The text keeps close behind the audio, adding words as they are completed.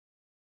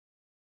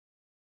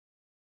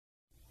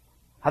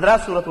حضرات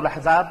سورۃ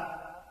الاحزاب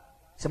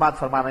سماعت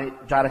فرمانے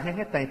جا رہے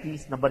ہیں۔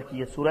 33 نمبر کی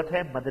یہ سورت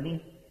ہے، مدنی،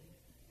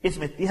 اس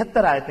میں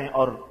 73 آیتیں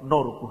اور 9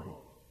 رکوع ہیں۔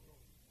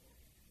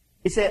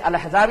 اسے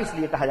الاحزاب اس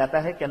لیے کہا جاتا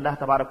ہے کہ اللہ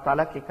تبارک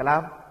تعالیٰ کے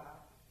کلام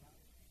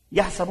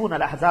یحسبون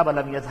الاحزاب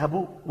لم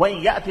یذهبوا وان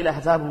یأتی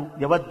الاحزاب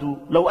یودوا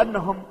لو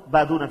انہم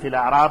بادون فی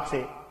الاعراب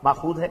سے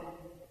ماخوذ ہے۔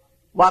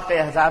 واقع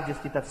احزاب جس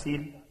کی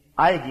تفصیل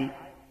آئے گی،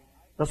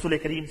 رسول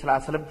کریم صلی اللہ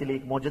علیہ وسلم کے لیے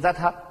ایک معجزہ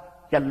تھا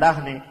کہ اللہ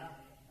نے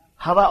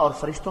ہوا اور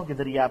فرشتوں کے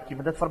ذریعے آپ کی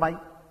مدد فرمائی۔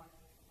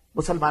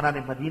 مسلمانوں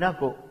نے مدینہ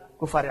کو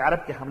کفار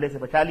عرب کے حملے سے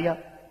بچا لیا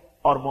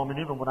اور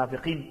مومنین و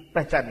منافقین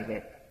پہچانے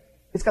گئے۔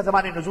 اس کا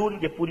زمان نزول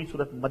یہ پوری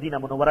صورت مدینہ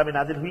منورہ میں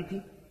نازل ہوئی تھی۔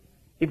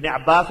 ابن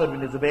عباس اور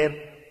ابن زبیر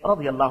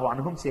رضی اللہ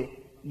عنہم سے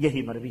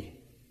یہی مروی ہے۔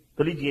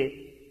 تو لیجئے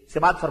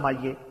سماعت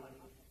فرمائیے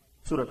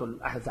سورۃ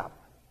الاحزاب۔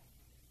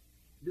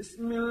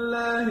 بسم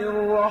اللہ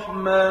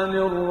الرحمن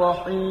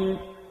الرحیم۔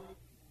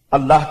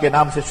 اللہ کے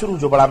نام سے شروع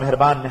جو بڑا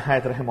مہربان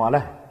نہایت رحم والا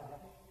ہے۔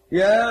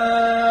 یا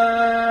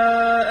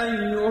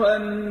ایھا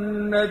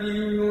النبی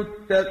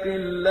اتق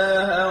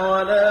اللہ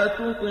ولا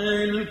تطع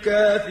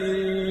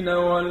الکافرین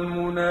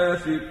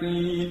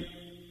والمنافقین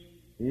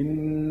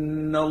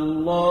ان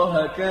اللہ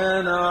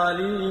کان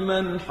علیما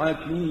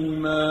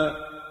حکیما۔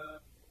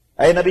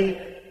 اے نبی،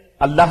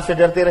 اللہ سے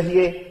ڈرتے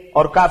رہیے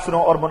اور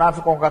کافروں اور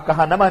منافقوں کا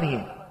کہا نہ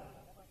مانیے،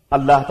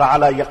 اللہ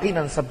تعالی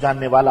یقیناً سب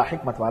جاننے والا،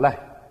 حکمت والا ہے۔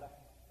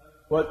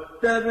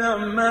 واتبع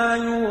ما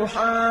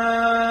يوحى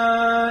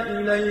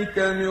إليك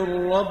من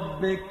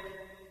ربك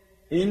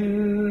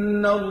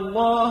إن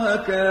الله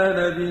كان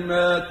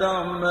بما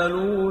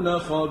تعملون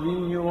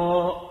خبيرا۔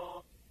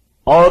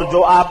 اور جو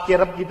آپ کے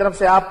رب کی طرف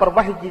سے آپ پر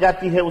وحی کی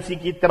جاتی ہے اسی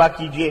کی اتباع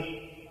کیجیے،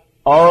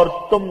 اور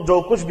تم جو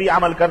کچھ بھی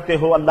عمل کرتے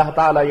ہو اللہ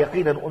تعالی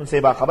یقیناً ان سے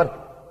باخبر ہے۔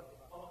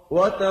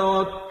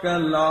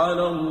 وتوکل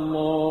علی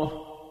اللہ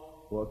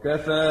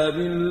وکفى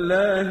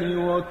باللہ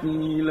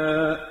وکیلا۔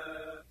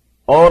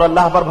 اور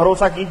اللہ پر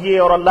بھروسہ کیجیے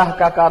اور اللہ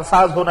کا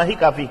کارساز ہونا ہی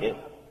کافی ہے۔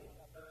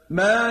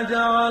 ما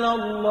جعل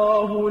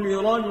الله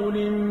لرجل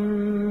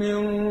من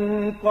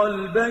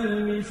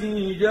قلبين في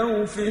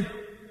جوفه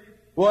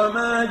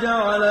وما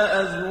جعل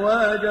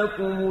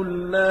أزواجكم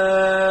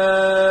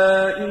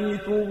اللائي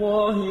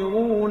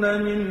تظاهرون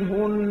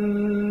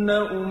منهن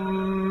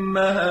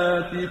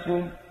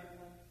أمهاتكم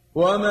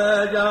وما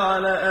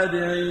جعل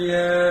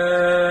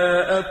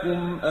أدعياءكم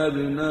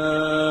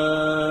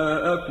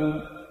أبناءكم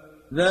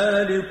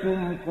ذلكم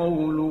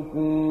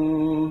قولكم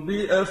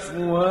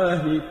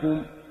بأفواهكم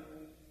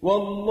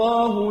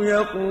والله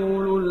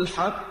يقول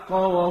الحق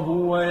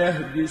وهو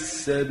يهدي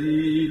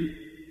السبيل۔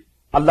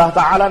 اللہ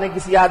تعالیٰ نے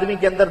کسی آدمی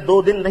کے اندر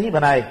دو دل نہیں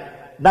بنائے،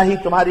 نہ ہی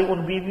تمہاری ان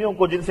بیویوں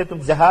کو جن سے تم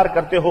زہار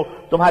کرتے ہو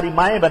تمہاری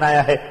مائیں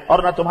بنایا ہے، اور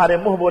نہ تمہارے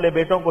منہ بولے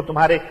بیٹوں کو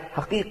تمہارے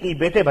حقیقی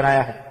بیٹے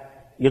بنایا ہے۔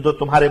 یہ تو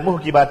تمہارے منہ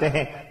کی باتیں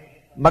ہیں،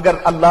 مگر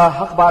اللہ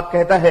حق بات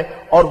کہتا ہے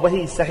اور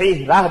وہی صحیح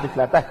راہ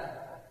دکھلاتا ہے۔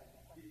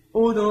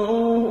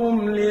 ادعوهم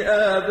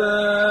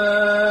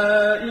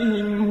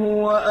لآبائهم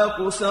هو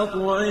أقسط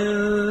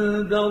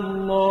عند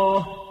الله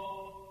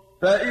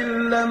فإن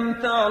لم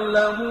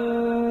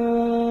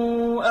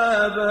تعلموا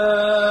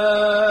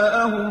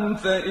آباءهم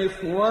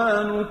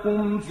فإخوانكم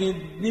في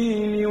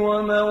الدين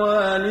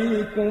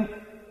ومواليكم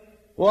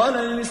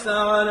وليس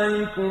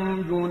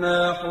عليكم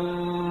جناح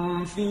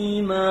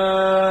فيما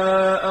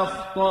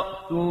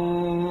أخطأتم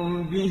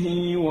به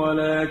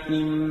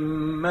ولكن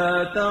ما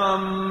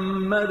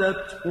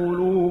تعمدت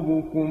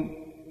قلوبكم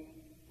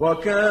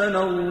وكان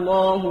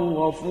الله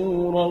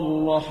غفورا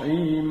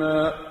رحيما۔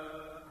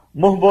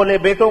 منہ بولے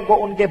بیٹوں کو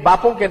ان کے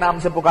باپوں کے نام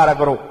سے پکارا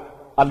کرو،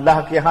 اللہ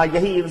کے ہاں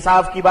یہی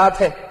انصاف کی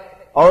بات ہے،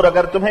 اور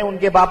اگر تمہیں ان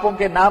کے باپوں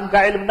کے نام کا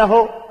علم نہ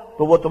ہو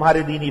تو وہ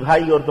تمہارے دینی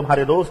بھائی اور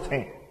تمہارے دوست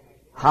ہیں۔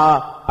 ہاں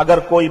اگر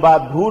کوئی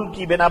بات بھول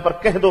کی بنا پر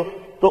کہہ دو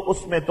تو اس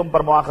میں تم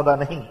پر مواخذہ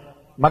نہیں،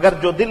 مگر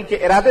جو دل کے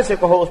ارادے سے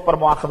کہو اس پر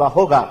مواخذہ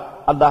ہوگا۔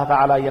 اللہ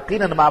تعالی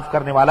یقیناً معاف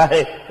کرنے والا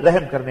ہے،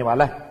 رحم کرنے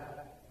والا ہے۔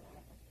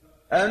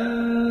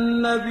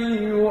 النبی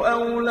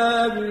اولی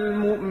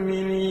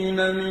بالمؤمنین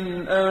من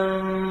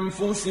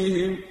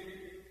انفسهم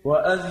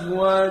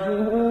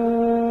وازواجه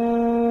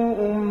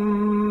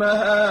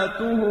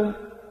امهاتهم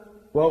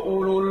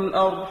وَأُولُو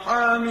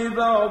الْأَرْحَامِ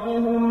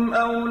بَعْضُهُمْ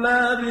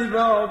أَوْلَىٰ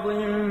بِبَعْضٍ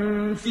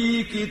فِي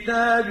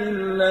كِتَابِ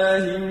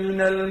اللَّهِ مِنَ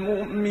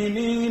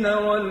الْمُؤْمِنِينَ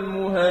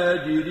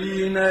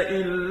وَالْمُهَاجِرِينَ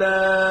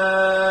إِلَّا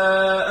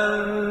أَن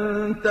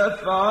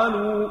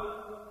تَفْعَلُوا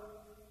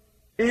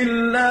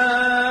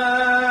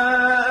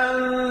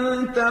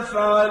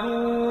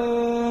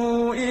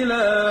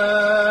إِلَىٰ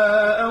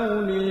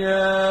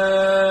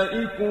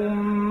أَوْلِيَائِكُم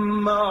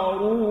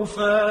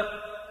مَّعْرُوفًا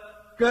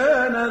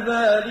كان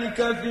ذلك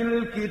في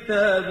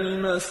الكتاب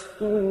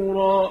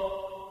مسطورا۔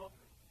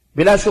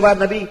 بلا شبہ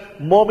نبی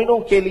مومنوں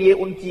کے لیے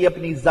ان کی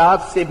اپنی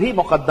ذات سے بھی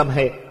مقدم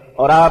ہے،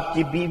 اور آپ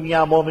کی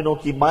بیویاں مومنوں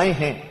کی مائیں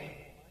ہیں،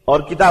 اور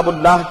کتاب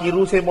اللہ کی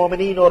روح سے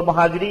مومنین اور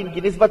مہاجرین کی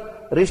نسبت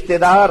رشتہ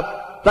دار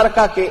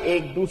ترکہ کے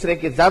ایک دوسرے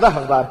کے زیادہ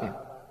حقدار ہیں۔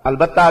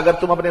 البتہ اگر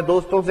تم اپنے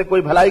دوستوں سے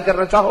کوئی بھلائی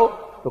کرنا چاہو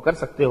تو کر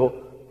سکتے ہو،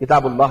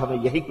 کتاب اللہ میں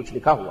یہی کچھ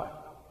لکھا ہوا ہے۔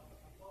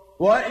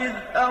 وَإِذْ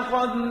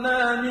أَخَذْنَا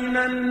مِنَ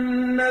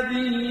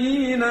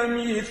النَّبِيِّينَ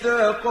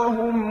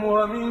مِيثَاقَهُمْ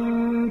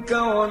وَمِنكَ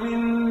وَمِن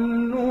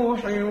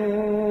نُّوحٍ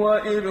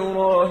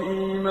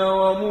وَإِبْرَاهِيمَ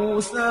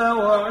وَمُوسَىٰ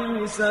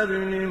وَعِيسَى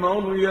ابْنِ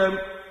مَرْيَمَ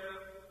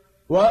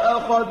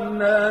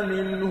وَأَخَذْنَا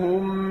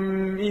مِنْهُم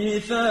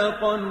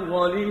مِّيثَاقًا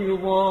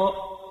غَلِيظًا۔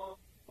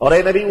 اور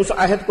اے نبی اس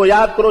عہد کو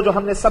یاد کرو جو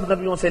ہم نے سب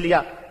نبیوں سے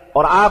لیا،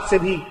 اور آپ سے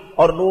بھی،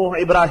 اور نوح،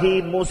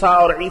 ابراہیم، موسیٰ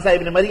اور عیسیٰ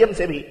ابن مریم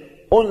سے بھی،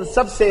 ان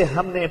سب سے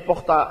ہم نے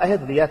پختہ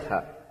عہد لیا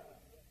تھا۔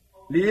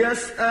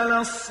 لِيَسْأَلَ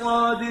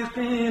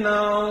الصَّادِقِينَ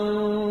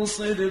عَن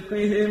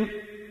صِدْقِهِمْ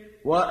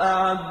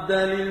وَأَعَدَّ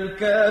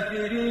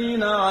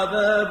لِلْكَافِرِينَ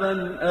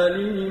عَذَابًا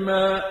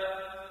أَلِيمًا۔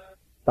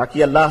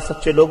 تاکہ اللہ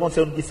سچے لوگوں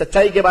سے ان کی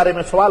سچائی کے بارے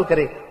میں سوال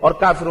کرے، اور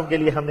کافروں کے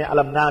لیے ہم نے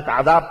المناک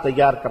عذاب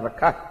تیار کر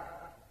رکھا ہے۔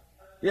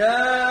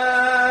 يا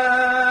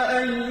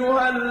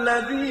أيها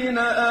الذين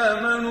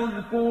آمنوا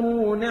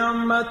اذكروا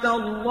نعمة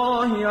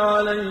الله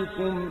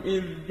عليكم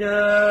إذ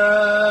جاءتكم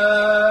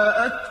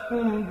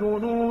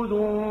جنود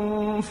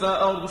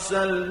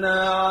فأرسلنا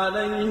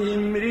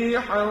عليهم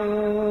ريحا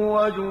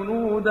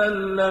وجنودا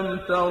لم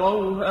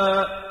تروها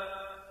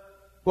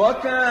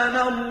وكان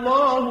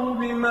الله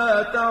بما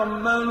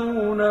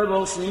تعملون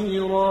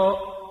بصيرا۔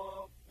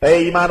 اے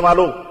ایمان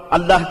والو،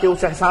 اللہ کے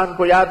اس احسان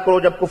کو یاد کرو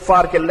جب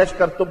کفار کے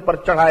لشکر تم پر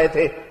چڑھائے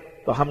تھے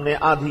تو ہم نے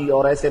آندھی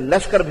اور ایسے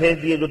لشکر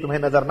بھیج دیے جو تمہیں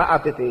نظر نہ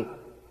آتے تھے،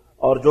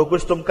 اور جو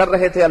کچھ تم کر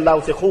رہے تھے اللہ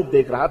اسے خوب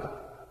دیکھ رہا تھا۔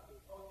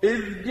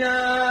 إذ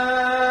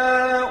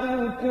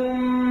جاءوكم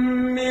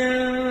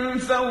من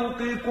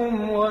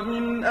فوقكم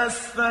ومن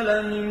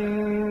أسفل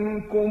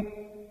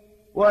منكم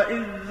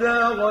وإذ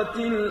زاغت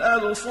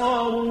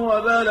الأبصار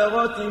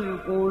وبلغت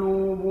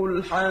القلوب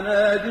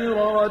الحناجر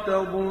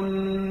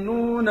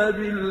وتظنون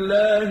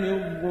بالله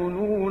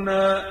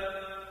الظنونا۔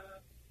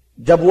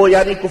 جب وہ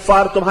یعنی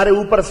کفار تمہارے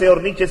اوپر سے اور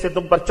نیچے سے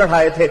تم پر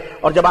چڑھائے تھے،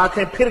 اور جب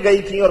آنکھیں پھر گئی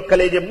تھیں اور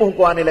کلیجے منہ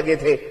کو آنے لگے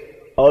تھے،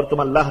 اور تم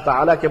اللہ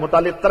تعالیٰ کے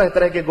متعلق طرح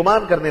طرح کے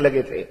گمان کرنے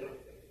لگے تھے۔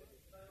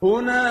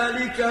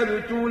 هنالك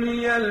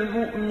ابتلي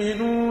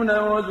المؤمنون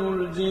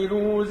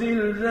وزلزلوا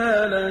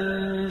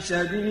زلزالا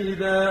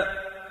شديدا۔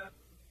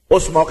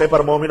 اس موقع پر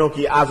مومنوں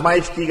کی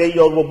آزمائش کی گئی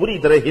اور وہ بری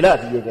طرح ہلا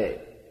دیے گئے۔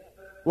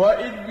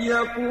 وَإِذْ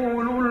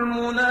يَقُولُ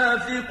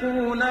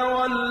الْمُنَافِقُونَ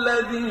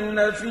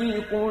وَالَّذِينَ فِي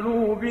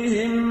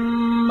قُلُوبِهِم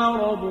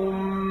مَّرَضٌ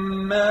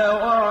مَّا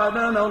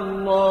وَعَدَنَا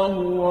اللَّهُ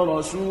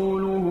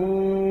وَرَسُولُهُ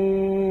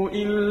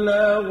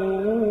إِلَّا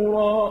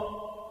غُرُورًا۔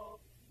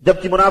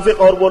 جبکہ منافق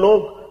اور وہ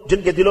لوگ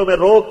جن کے دلوں میں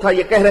روگ تھا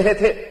یہ کہہ رہے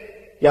تھے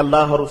کہ اللہ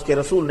اور اس کے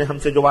رسول نے ہم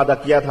سے جو وعدہ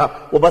کیا تھا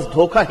وہ بس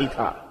دھوکہ ہی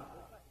تھا۔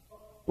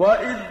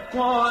 وَإِذْ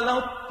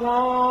قَالَت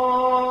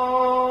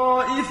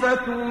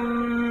طَّائِفَةٌ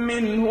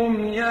مِّنْهُمْ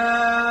يَا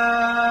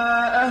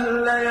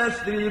أَهْلَ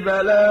يَثْرِبَ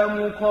لَا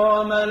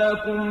مُقَامَ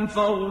لَكُمْ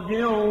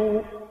فَارْجِعُوا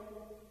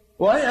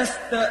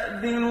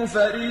وَيَسْتَأْذِنُ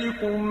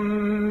فَرِيقٌ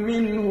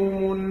مِّنْهُمُ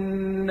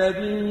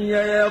النَّبِيَّ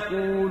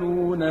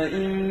يَقُولُونَ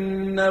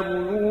إِنَّ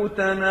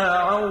بُيُوتَنَا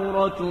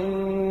عَوْرَةٌ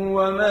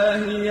وَمَا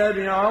هِيَ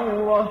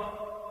بِعَوْرَةٍ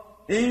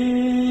إِن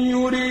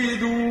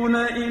يُرِيدُونَ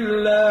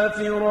إِلَّا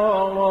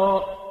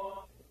فِرَارًا۔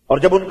 اور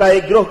جب ان کا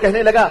ایک گروہ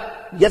کہنے لگا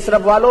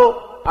یثرب والو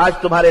آج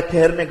تمہارے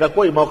ٹھہرنے کا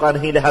کوئی موقع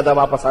نہیں، لہذا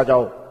واپس آ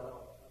جاؤ،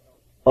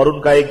 اور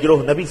ان کا ایک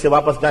گروہ نبی سے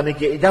واپس جانے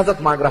کی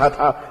اجازت مانگ رہا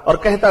تھا اور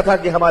کہتا تھا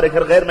کہ ہمارے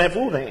گھر غیر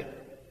محفوظ ہیں،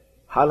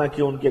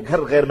 حالانکہ ان کے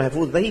گھر غیر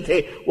محفوظ نہیں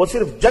تھے، وہ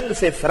صرف جنگ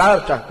سے فرار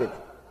چاہتے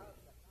تھے۔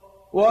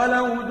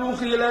 وَلَوْ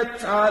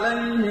دُخِلَتْ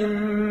عَلَيْهِم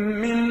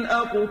مِّنْ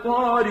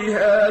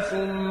أَقْطَارِهَا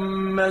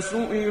ثُمَّ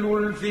سُئِلُوا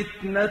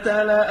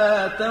الْفِتْنَةَ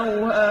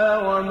لَآتَوْهَا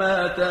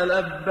وَمَا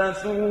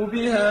تَلَبَّثُوا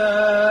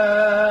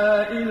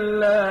بِهَا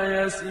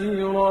إِلَّا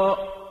يَسِيرًا۔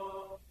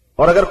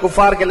 اور اگر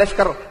کفار کے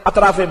لشکر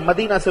اطراف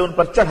مدینہ سے ان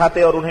پر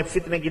چڑھاتے اور انہیں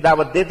فتنے کی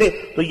دعوت دیتے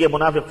تو یہ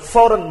منافق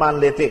فوراً مان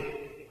لیتے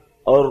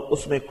اور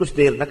اس میں کچھ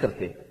دیر نہ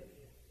کرتے۔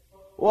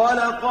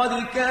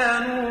 وَلَقَدْ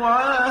كَانُوا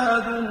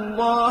عَاهَدُوا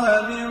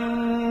اللَّهَ مِن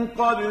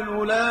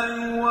قَبْلُ لَا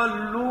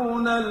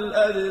يُوَلُّونَ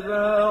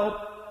الْأَدْبَارَ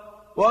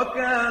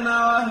وَكَانَ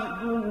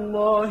عَهْدُ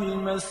اللَّهِ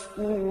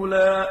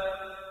مَسْئُولًا۔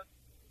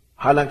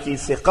 حالانکہ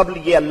اس سے قبل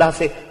یہ اللہ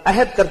سے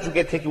عہد کر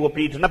چکے تھے کہ وہ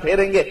پیٹھ نہ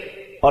پھیریں گے،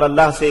 اور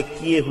اللہ سے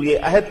کیے ہوئے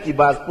عہد کی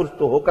باز پرس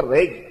تو ہو کر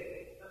رہے گی۔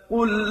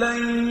 قُل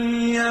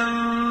لَّن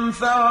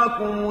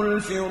يَنفَعَكُمُ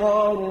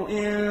الْفِرَارُ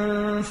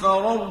إِن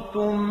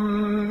فَرَرْتُم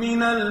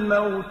مِّنَ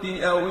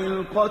الْمَوْتِ أَوِ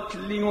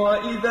الْقَتْلِ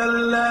وَإِذًا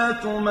لَّا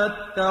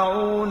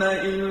تُمَتَّعُونَ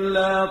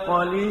إِلَّا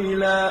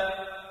قَلِيلًا۔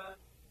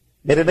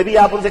 میرے نبی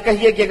آپ ان سے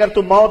کہیے کہ اگر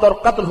تم موت اور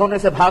قتل ہونے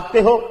سے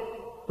بھاگتے ہو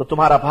تو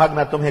تمہارا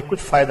بھاگنا تمہیں کچھ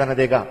فائدہ نہ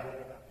دے گا،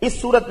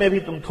 اس صورت میں بھی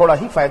تم تھوڑا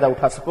ہی فائدہ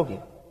اٹھا سکو گے۔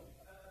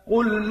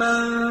 قُلْ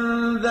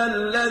مَن ذَا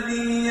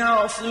الَّذِي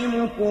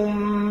يَعْصِمُكُم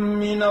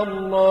مِّنَ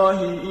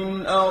اللَّهِ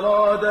إِنْ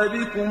أَرَادَ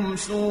بِكُمْ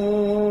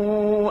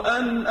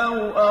سُوءًا أَوْ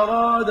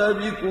أَرَادَ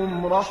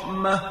بِكُمْ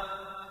رَحْمَةً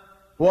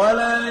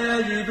وَلَا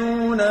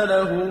يَجِدُونَ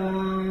لَهُم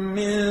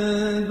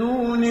مِّن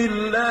دُونِ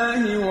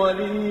اللَّهِ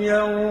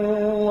وَلِيًّا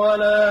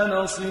وَلَا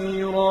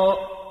نَصِيرًا۔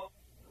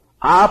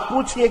 آپ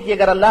پوچھئے کہ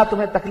اگر اللہ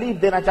تمہیں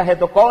تکلیف دینا چاہے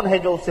تو کون ہے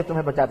جو اس سے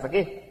تمہیں بچا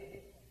سکے؟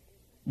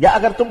 یا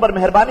اگر تم پر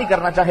مہربانی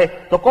کرنا چاہے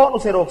تو کون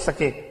اسے روک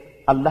سکے؟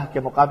 اللہ کے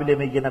مقابلے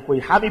میں یہ نہ کوئی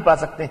حامی پا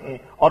سکتے ہیں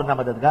اور نہ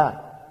مددگار۔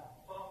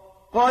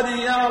 قد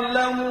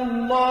يعلم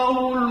الله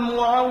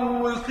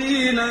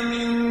المعوقين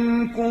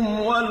منكم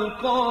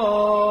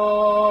والقائلين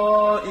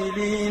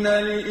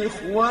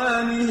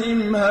لإخوانهم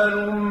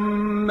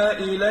هلم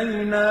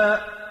إلينا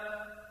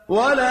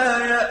ولا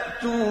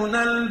يأتون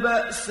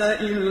البأس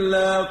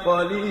إلا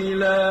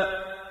قليلا۔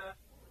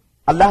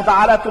 اللہ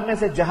تعالیٰ تم میں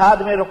سے جہاد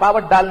میں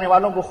رکاوٹ ڈالنے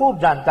والوں کو خوب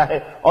جانتا ہے،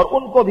 اور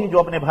ان کو بھی جو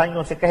اپنے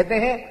بھائیوں سے کہتے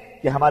ہیں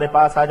کہ ہمارے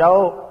پاس آ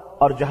جاؤ،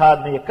 اور جہاد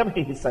میں یہ کم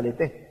ہی حصہ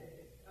لیتے ہیں۔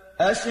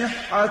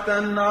 أشحة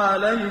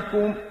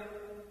عليكم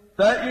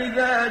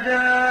فإذا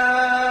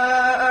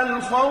جاء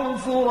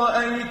الخوف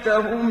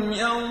رأيتهم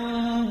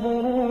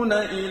ينظرون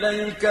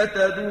إليك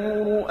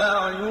تدور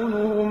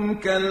أعينهم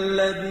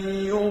كالذي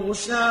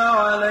يغشى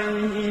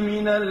عليه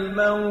من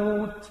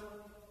الموت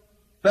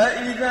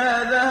فإذا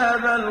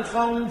ذهب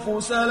الخوف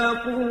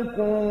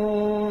سلقوكم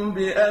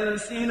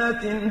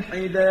بألسنة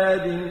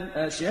حداد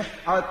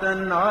أشحة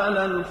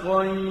على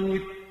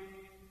الخير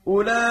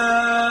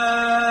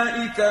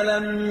أولئك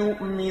لم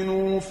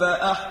يؤمنوا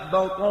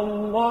فأحبط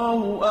الله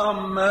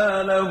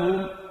أعمالهم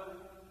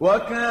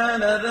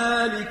وكان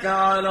ذلك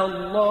على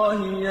الله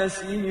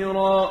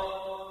يسيرا۔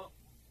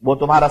 وہ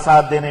تمہارا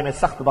ساتھ دینے میں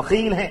سخت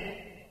بخیل ہیں،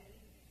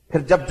 پھر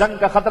جب جنگ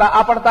کا خطرہ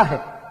آ پڑتا ہے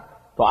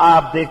تو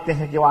آپ دیکھتے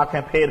ہیں کہ وہ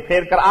آنکھیں پھیر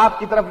پھیر کر آپ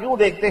کی طرف یوں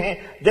دیکھتے ہیں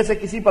جیسے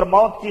کسی پر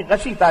موت کی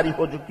غشی طاری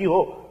ہو چکی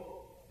ہو۔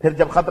 پھر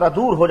جب خطرہ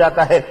دور ہو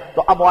جاتا ہے تو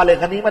اموال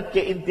غنیمت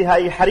کے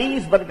انتہائی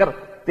حریص بن کر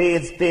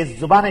تیز تیز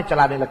زبانیں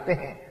چلانے لگتے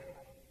ہیں۔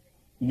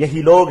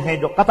 یہی لوگ ہیں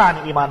جو قطعاً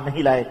ایمان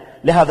نہیں لائے،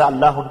 لہذا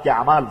اللہ ان کے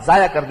اعمال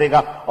ضائع کر دے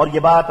گا، اور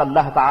یہ بات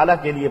اللہ تعالیٰ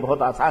کے لیے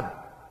بہت آسان ہے۔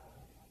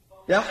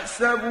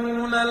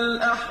 يحسبون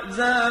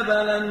الأحزاب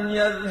لم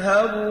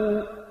يذهبوا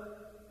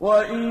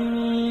وإن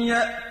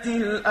يأتي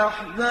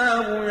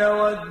الأحزاب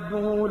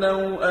يودوا لو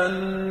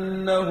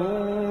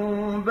أنهم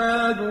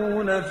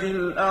بادون في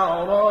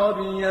الأعراب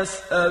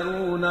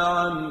يسألون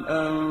عن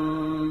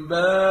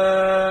أنبائكم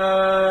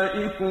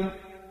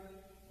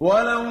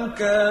ولو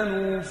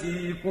كانوا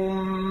فيكم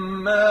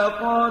ما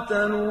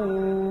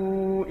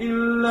قاتلوا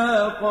إلا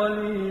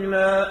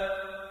قليلا۔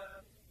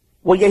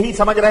 وہ یہی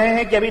سمجھ رہے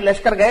ہیں کہ ابھی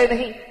لشکر گئے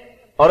نہیں،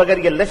 اور اگر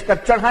یہ لشکر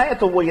چڑھائیں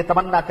تو وہ یہ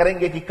تمنا کریں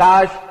گے کہ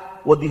کاش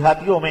وہ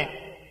دیہاتیوں میں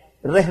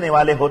رہنے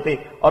والے ہوتے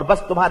اور بس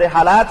تمہارے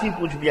حالات ہی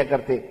پوچھ لیا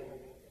کرتے،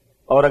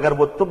 اور اگر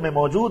وہ تم میں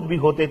موجود بھی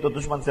ہوتے تو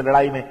دشمن سے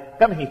لڑائی میں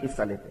کم ہی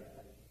حصہ لیتے۔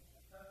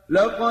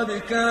 لقد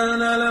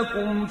كان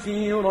لكم في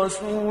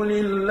رسول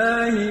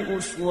الله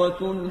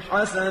أسوة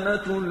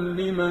حسنة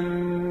لمن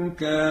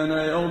كان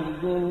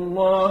يرجو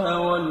الله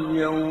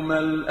واليوم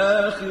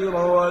الآخر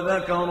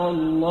وذكر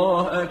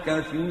الله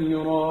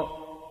كثيرا۔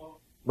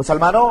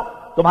 مسلمانوں،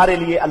 تمہارے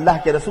لیے اللہ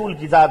کے رسول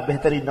کی ذات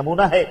بہترین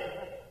نمونہ ہے،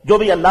 جو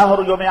بھی اللہ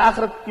اور یوم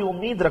آخرت کی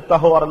امید رکھتا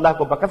ہو اور اللہ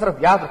کو بکثرت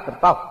یاد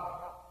کرتا ہو۔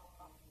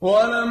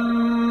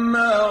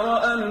 وَلَمَّا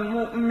رَأَى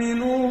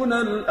الْمُؤْمِنُونَ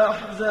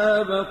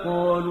الْأَحْزَابَ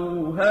قَالُوا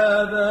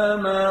هَذَا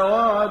مَا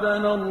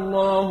وَعَدَنَا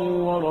اللَّهُ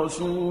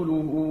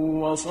وَرَسُولُهُ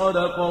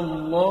وَصَدَقَ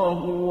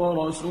اللَّهُ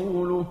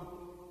وَرَسُولُهُ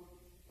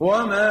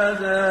وَمَا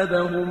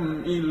زَادَهُمْ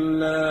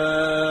إِلَّا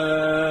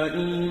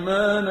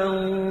إِيمَانًا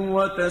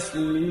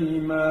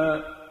وَتَسْلِيمًا۔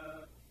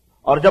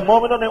 اور جب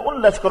مومنوں نے ان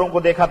لشکروں کو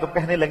دیکھا تو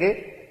کہنے لگے،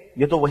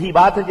 یہ تو وہی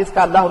بات ہے جس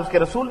کا اللہ اور اس کے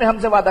رسول نے ہم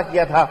سے وعدہ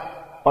کیا تھا،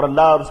 اور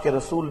اللہ اور اس کے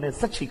رسول نے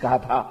سچ ہی کہا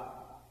تھا،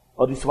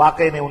 اور اس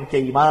واقعے نے ان کے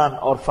ایمان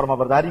اور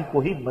فرمانبرداری کو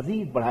ہی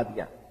مزید بڑھا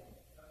دیا۔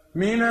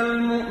 من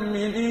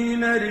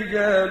المؤمنین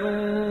رجال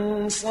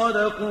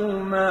صدقوا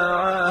ما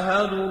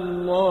عاهدوا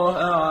الله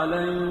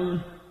عليه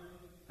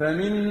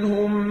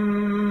فمنهم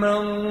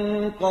من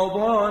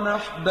قضى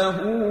نحبه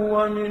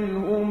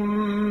ومنهم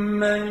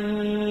من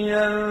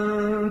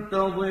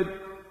ينتظر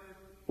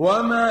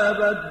وما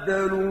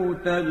بدلوا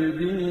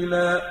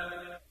تبدیلا۔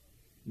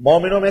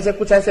 مومنوں میں سے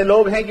کچھ ایسے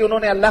لوگ ہیں کہ انہوں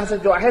نے اللہ سے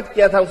جو عہد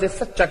کیا تھا اسے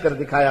سچا کر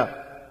دکھایا،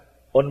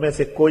 ان میں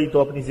سے کوئی تو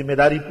اپنی ذمہ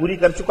داری پوری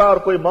کر چکا اور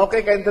کوئی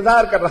موقع کا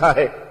انتظار کر رہا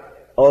ہے،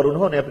 اور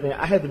انہوں نے اپنے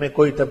عہد میں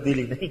کوئی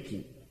تبدیلی نہیں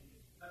کی۔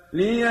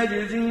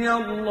 لِيَجْزِيَ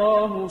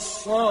اللَّهُ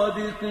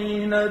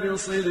الصَّادِقِينَ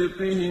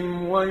بِصِدْقِهِمْ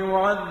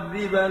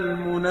وَيُعَذِّبَ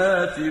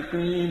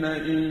الْمُنَافِقِينَ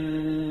إِن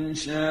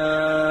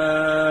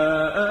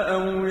شَاءَ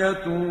أَوْ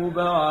يَتُوبَ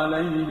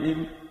عَلَيْهِمْ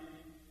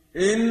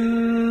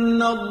إِنَّ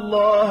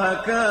اللَّهَ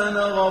كَانَ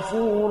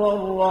غَفُورًا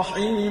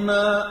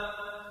رَحِيمًا۔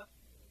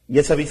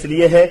 یہ سب اس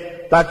لیے ہے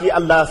تاکہ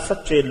اللہ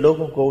سچے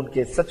لوگوں کو ان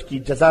کے سچ کی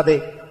جزا دے،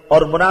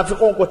 اور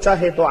منافقوں کو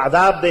چاہے تو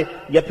عذاب دے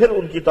یا پھر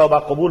ان کی توبہ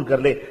قبول کر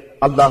لے۔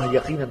 اللہ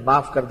یقیناً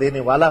معاف کر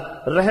دینے والا،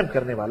 رحم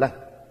کرنے والا ہے۔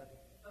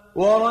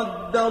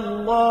 وَرَدَّ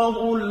اللَّهُ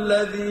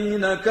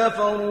الَّذِينَ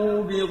كَفَرُوا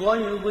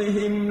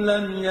بِغَيْظِهِمْ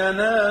لَمْ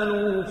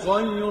يَنَالُوا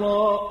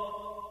خَيْرًا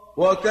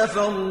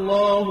وَكَفَى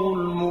اللَّهُ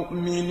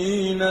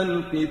الْمُؤْمِنِينَ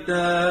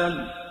الْقِتَالَ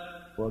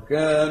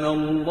وَكَانَ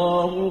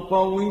اللَّهُ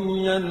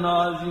قَوِيًّا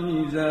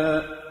عَزِيزًا۔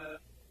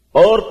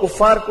 اور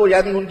کفار کو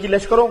یعنی ان کی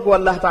لشکروں کو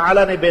اللہ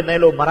تعالیٰ نے بے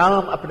نیل و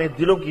مرام اپنے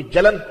دلوں کی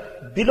جلن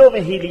دلوں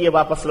میں ہی لیے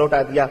واپس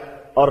لوٹا دیا،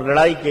 اور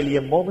لڑائی کے لیے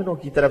مومنوں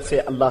کی طرف سے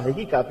اللہ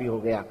ہی کافی ہو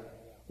گیا۔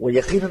 وہ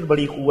یقیناً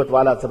بڑی قوت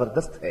والا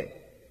زبردست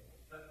ہے۔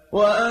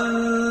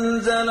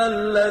 وأنزل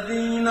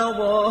الذين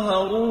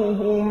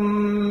ظاهروهم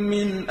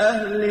من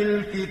أهل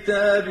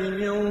الكتاب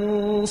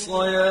من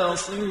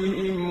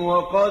صياصيهم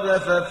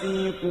وقذف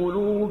في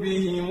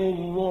قلوبهم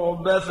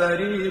الرعب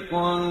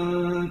فريقا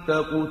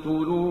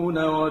تقتلون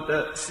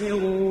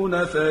وتأسرون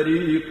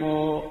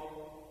فريقا۔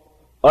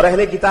 اور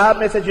اہل کتاب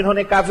میں سے جنہوں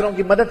نے کافروں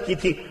کی مدد کی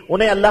تھی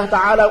انہیں اللہ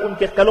تعالیٰ ان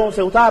کے قلوں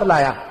سے اتار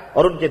لایا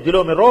اور ان کے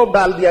دلوں میں رعب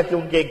ڈال دیا کہ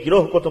ان کے ایک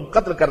گروہ کو تم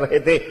قتل کر رہے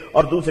تھے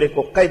اور دوسرے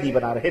کو قیدی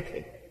بنا رہے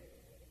تھے۔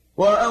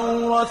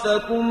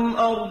 وَأَوْرَثَكُمْ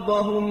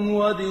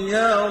أَرْضَهُمْ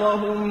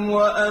وَدِيَارَهُمْ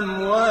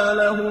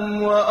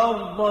وَأَمْوَالَهُمْ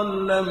وَأَرْضًا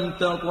لَمْ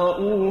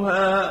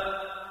تَطَئُوهَا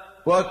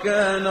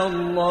وَكَانَ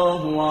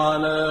اللَّهُ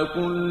عَلَى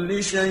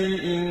كُلِّ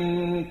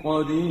شَيْءٍ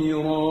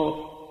قَدِيرًا۔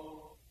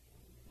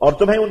 اور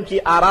تمہیں ان کی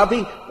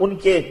آرادی، ان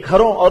کے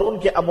گھروں اور ان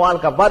کے اموال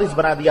کا وارث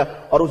بنا دیا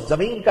اور اس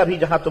زمین کا بھی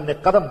جہاں تم نے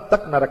قدم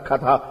تک نہ رکھا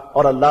تھا،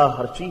 اور اللہ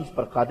ہر چیز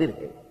پر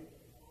قادر ہے۔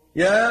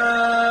 يا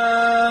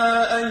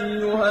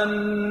أيها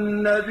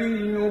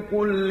النبي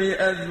قل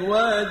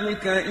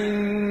لأزواجك إن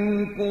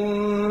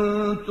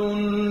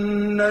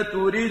كنتن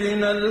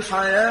تردن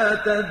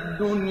الحياة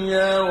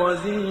الدنيا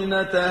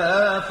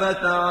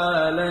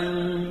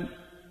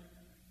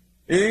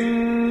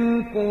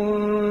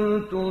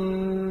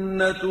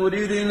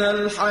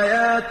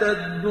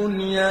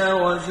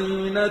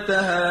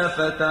وزينتها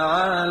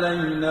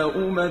فتعالين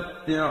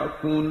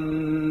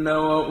أمتعكن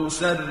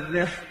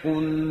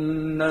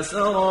وأسرحكن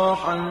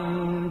سراحا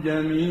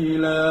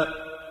جميلا۔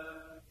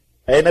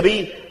 اے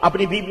نبی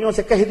اپنی بیویوں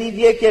سے کہہ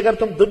دیجئے کہ اگر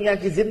تم دنیا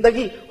کی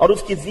زندگی اور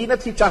اس کی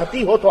زینت ہی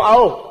چاہتی ہو تو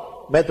آؤ،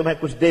 میں تمہیں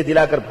کچھ دے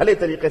دلا کر بھلے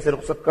طریقے سے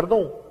رخصت کر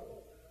دوں۔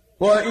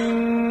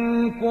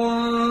 وَإِن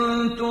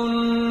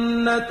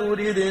كُنتُنَّ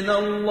تُرِدْنَ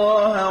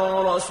اللَّهَ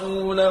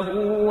وَرَسُولَهُ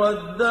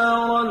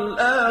وَالدَّارَ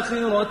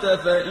الْآخِرَةَ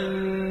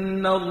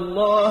فَإِنَّ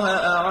اللَّهَ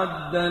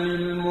أَعَدَّ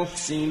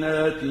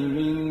لِلْمُحْسِنَاتِ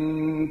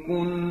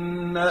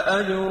مِنكُنَّ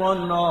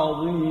أَجْرًا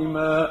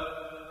عَظِيمًا۔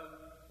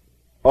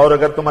 اور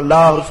اگر تم اللہ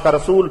اور اس کا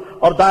رسول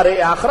اور دار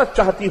آخرت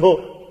چاہتی ہو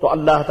تو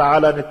اللہ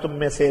تعالیٰ نے تم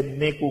میں سے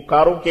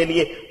نیکوکاروں کے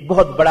لیے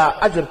بہت بڑا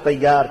اجر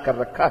تیار کر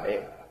رکھا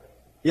ہے۔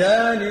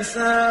 يا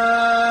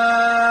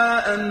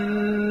نساء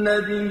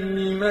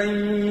النبي من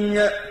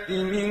يأت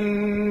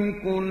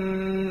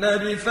منكن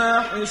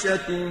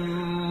بفاحشة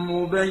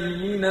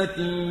مبينة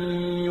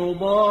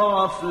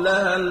يضاعف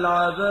لها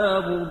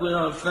العذاب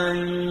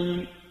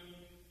ضعفين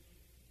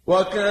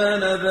وكان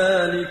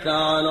ذلك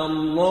على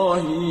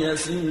الله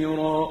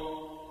يسيرا۔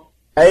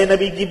 اے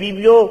نبی کی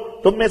بیویوں،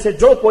 تم میں سے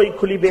جو کوئی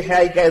کھلی بے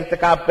حیائی کا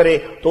ارتکاب کرے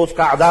تو اس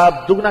کا عذاب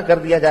دگنا کر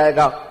دیا جائے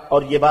گا،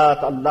 اور یہ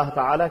بات اللہ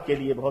تعالیٰ کے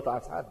لیے بہت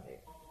آسان ہے۔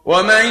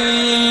 وَمَن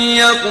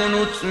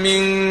يَقْنُتْ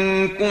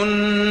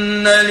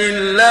مِنكُنَّ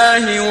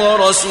لِلَّهِ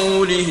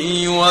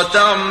وَرَسُولِهِ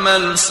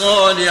وَتَعْمَلْ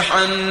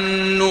صَالِحًا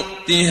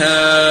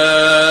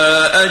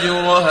نُؤْتِهَا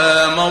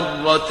أَجْرَهَا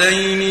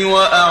مَرَّتَيْنِ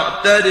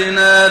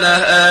وَأَعْتَدْنَا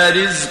لَهَا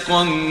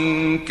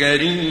رِزْقًا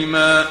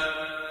كَرِيمًا۔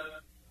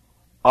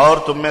 اور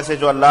تم میں سے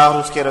جو اللہ اور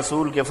اس کے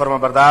رسول کے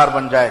فرمانبردار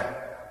بن جائے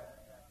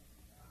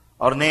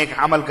اور نیک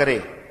عمل کرے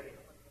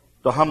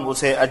تو ہم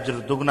اسے اجر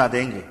دگنا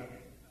دیں گے،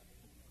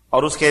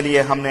 اور اس کے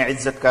لیے ہم نے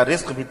عزت کا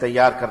رزق بھی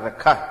تیار کر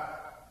رکھا ہے۔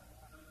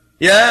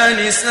 يا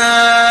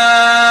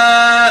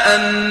نساء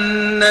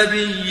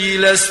النبي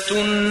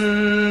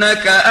لستن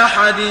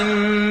كأحد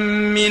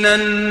من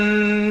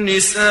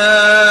النساء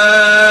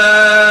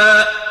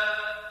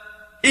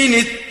إن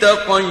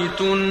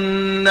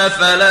اتقيتن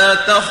فلا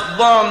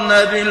تخضعن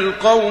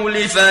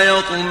بالقول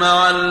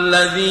فيطمع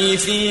الذي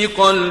في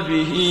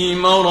قلبه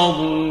مرض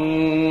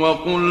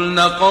وقلن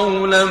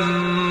قولا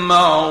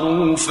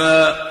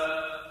معروفا۔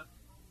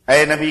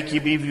 اے نبی کی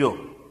بیویوں،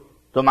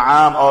 تم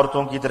عام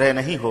عورتوں کی طرح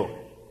نہیں ہو۔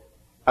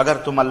 اگر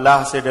تم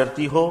اللہ سے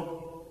ڈرتی ہو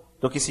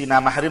تو کسی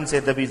نامحرم سے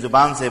دبی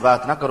زبان سے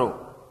بات نہ کرو،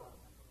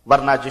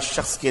 ورنہ جس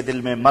شخص کے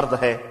دل میں مرض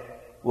ہے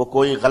وہ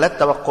کوئی غلط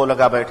توقع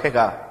لگا بیٹھے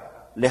گا،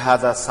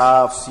 لہذا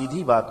صاف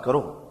سیدھی بات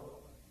کرو۔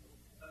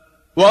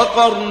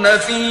 وَقَرْنَ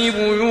فِي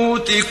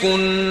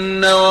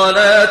بُيُوتِكُنَّ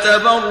وَلَا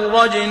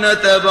تَبَرَّجْنَ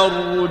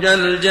تَبَرُّجَ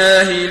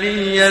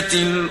الْجَاهِلِيَّةِ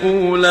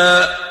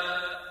الْأُولَى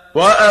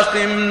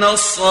وَأَقِمْنَ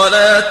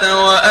الصَّلَاةَ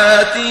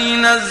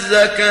وَآتِينَ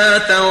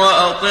الزَّكَاةَ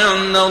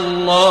وَأَطِعْنَ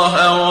اللَّهَ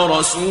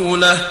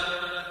وَرَسُولَهُ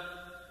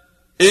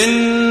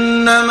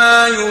إِنَّمَا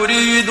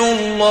يُرِيدُ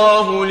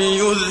اللَّهُ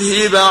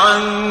لِيُذْهِبَ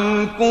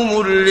عَنكُمُ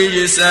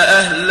الرِّجْسَ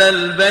أَهْلَ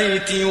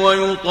الْبَيْتِ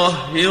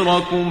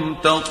وَيُطَهِّرَكُمْ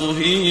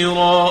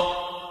تَطْهِيرًا۔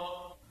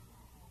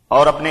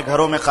 اور اپنے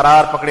گھروں میں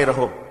قرار پکڑے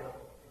رہو،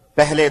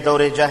 پہلے دور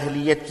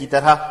جاہلیت کی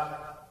طرح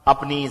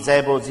اپنی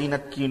زیب و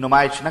زینت کی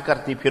نمائش نہ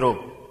کرتی پھرو،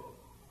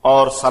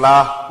 اور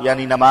صلاح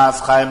یعنی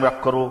نماز قائم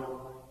رکھ کرو،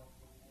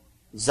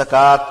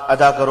 زکوٰۃ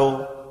ادا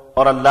کرو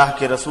اور اللہ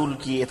کے رسول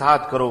کی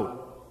اطاعت کرو۔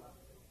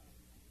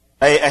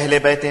 اے اہل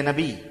بیت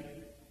نبی،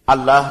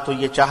 اللہ تو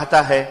یہ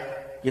چاہتا ہے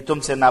کہ تم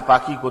سے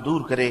ناپاکی کو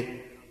دور کرے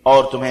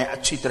اور تمہیں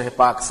اچھی طرح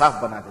پاک صاف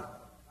بنا دے۔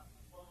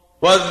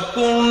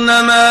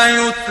 واذكرن ما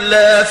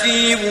يتلى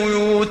في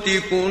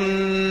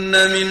بيوتكن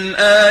من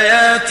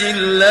آيات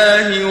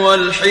الله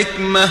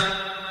والحكمة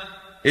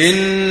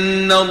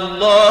إن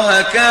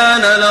الله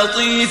كان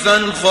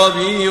لطيفا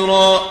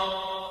خبيرا.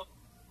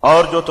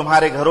 اور جو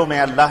تمہارے گھروں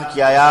میں اللہ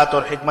کی آیات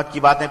اور حکمت کی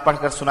باتیں پڑھ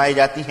کر سنائی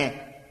جاتی ہیں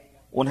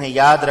انہیں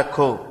یاد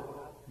رکھو،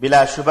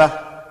 بلا شبہ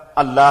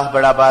اللہ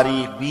بڑا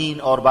باریک بین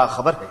اور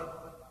باخبر ہے.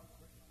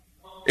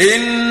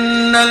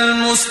 إن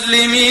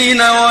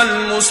المسلمين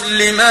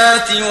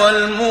والمسلمات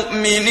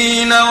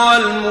والمؤمنين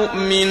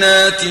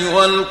والمؤمنات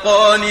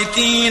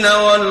والقانتين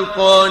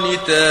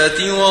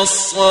والقانتات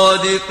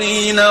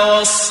والصادقين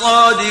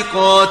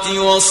والصادقات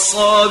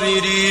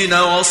والصابرين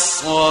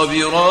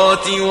والصابرات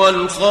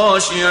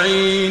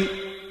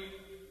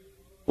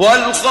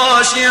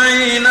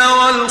والخاشعين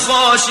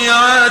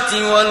والخاشعات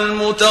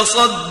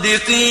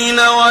والمتصدقين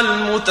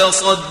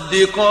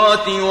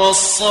والمتصدقات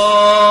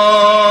والصائمين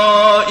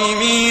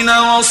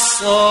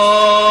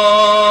والصائمات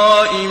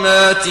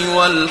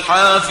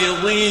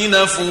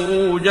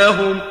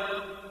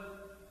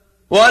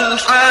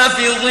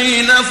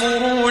والحافظين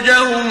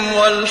فروجهم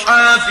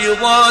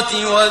والحافظات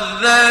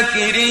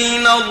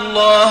والذاكرين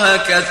الله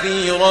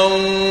كثيرا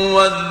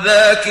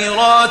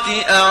والذاكرات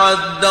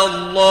أعد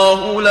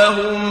الله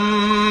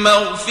لهم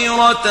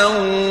مغفرة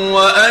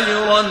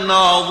وأجرا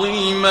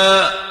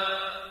عظيما.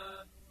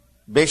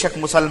 بے شک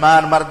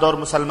مسلمان مرد اور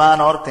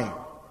مسلمان عورتیں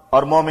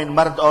اور مومن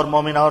مرد اور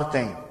مومن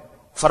عورتیں،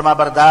 فرما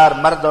بردار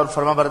مرد اور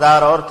فرما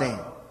بردار عورتیں،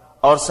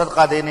 اور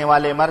صدقہ دینے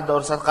والے مرد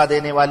اور صدقہ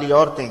دینے والی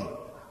عورتیں،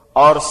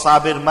 اور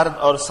صابر مرد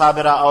اور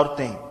صابرہ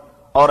عورتیں،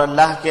 اور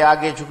اللہ کے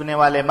آگے جھکنے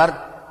والے مرد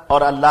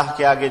اور اللہ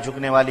کے آگے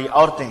جھکنے والی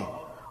عورتیں،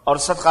 اور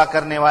صدقہ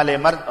کرنے والے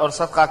مرد اور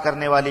صدقہ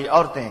کرنے والی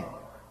عورتیں،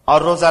 اور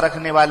روزہ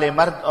رکھنے والے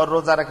مرد اور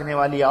روزہ رکھنے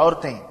والی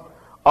عورتیں،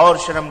 اور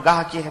شرمگاہ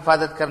کی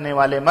حفاظت کرنے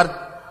والے مرد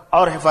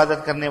اور حفاظت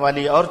کرنے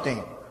والی عورتیں،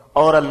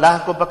 اور اللہ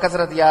کو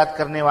بکثرت یاد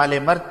کرنے والے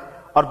مرد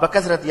اور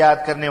بکثرت یاد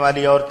کرنے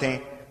والی عورتیں،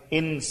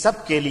 ان سب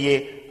کے لیے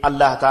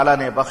اللہ تعالیٰ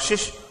نے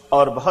بخشش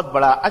اور بہت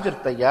بڑا اجر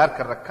تیار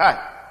کر رکھا ہے.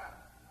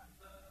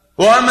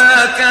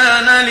 وما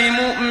كان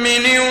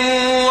لمؤمن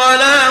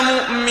ولا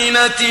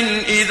مؤمنة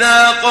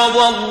إذا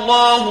قضى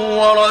الله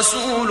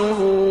ورسوله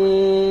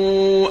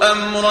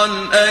أمرا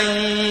أن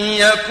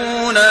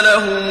يكون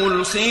لهم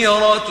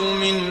الخيرة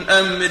من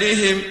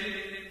أمرهم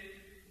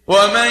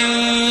ومن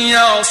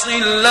يعص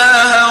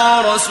الله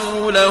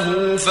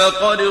ورسوله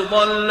فقد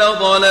ضل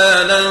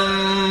ضلالا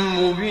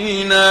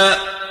مبينا.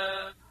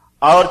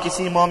 اور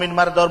کسی مومن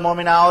مرد اور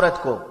مومنہ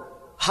عورت کو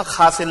حق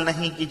حاصل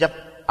نہیں کہ جب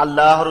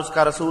اللہ اور اس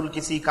کا رسول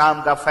کسی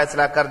کام کا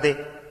فیصلہ کر دے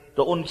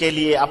تو ان کے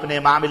لیے اپنے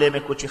معاملے میں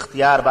کچھ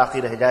اختیار باقی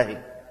رہ جائے،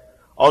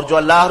 اور جو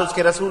اللہ اور اس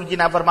کے رسول کی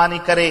نافرمانی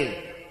کرے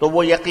تو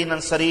وہ یقیناً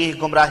صریح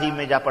گمراہی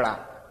میں جا پڑا.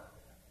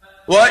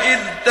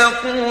 وَإِذْ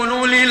تَقُولُ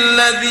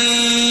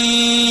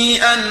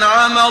لِلَّذِي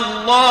أَنْعَمَ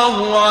اللَّهُ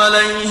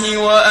عَلَيْهِ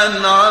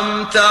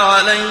وَأَنْعَمْتَ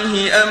عَلَيْهِ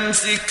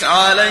أَمْسِكْ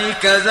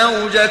عَلَيْكَ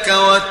زَوْجَكَ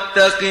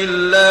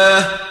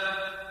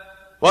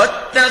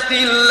واتق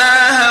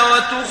الله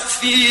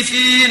وتخفي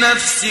في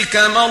نفسك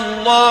ما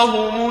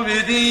الله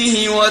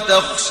مبديه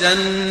وتخشى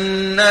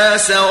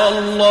الناس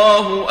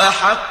والله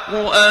أحق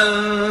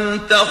أن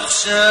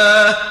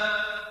تخشاه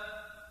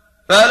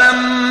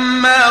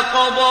فلما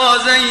قضى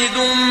زيد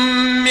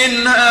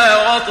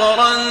منها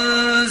وطرا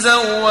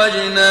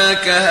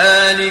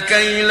زوجناكها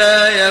لكي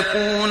لا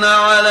يكون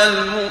على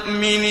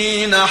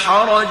المؤمنين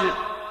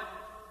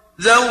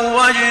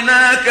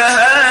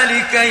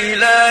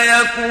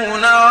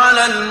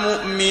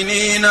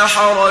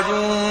حرج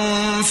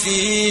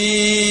في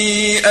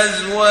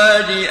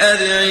أزواج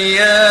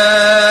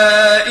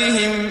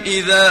أدعيائهم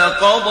إذا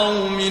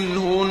قضوا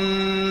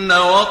منهن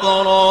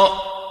وطرا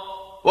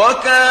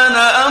وكان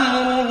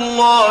أمر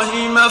الله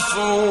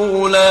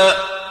مفعولا.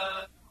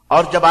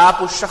 اور جب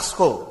آپ اس شخص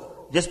کو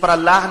جس پر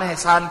اللہ نے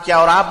احسان کیا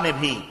اور آپ نے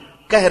بھی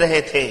کہہ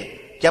رہے تھے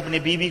کہ اپنی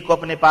بیوی کو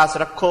اپنے پاس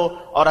رکھو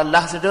اور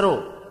اللہ سے ڈرو،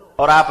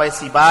 اور آپ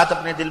ایسی بات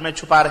اپنے دل میں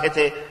چھپا رہے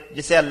تھے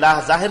جسے اللہ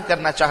ظاہر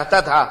کرنا چاہتا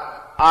تھا،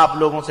 آپ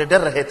لوگوں سے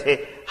ڈر رہے تھے،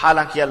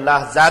 حالانکہ اللہ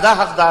زیادہ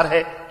حقدار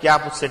ہے کہ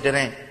آپ اس سے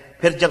ڈریں.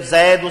 پھر جب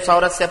زید اس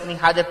عورت سے اپنی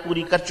حاجت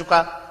پوری کر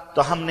چکا تو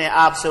ہم نے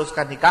آپ سے اس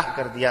کا نکاح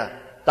کر دیا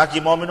تاکہ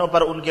مومنوں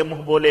پر ان کے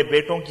منہ بولے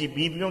بیٹوں کی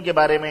بیویوں کے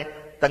بارے میں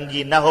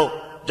تنگی نہ ہو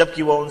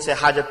جبکہ وہ ان سے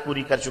حاجت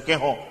پوری کر چکے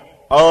ہوں،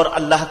 اور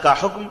اللہ کا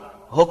حکم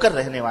ہو کر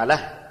رہنے والا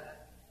ہے.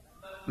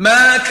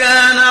 ما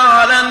كان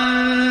على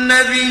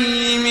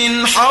النبي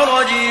من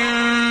حرج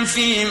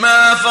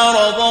فيما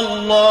فرض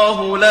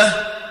الله له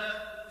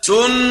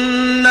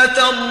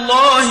سنة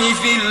الله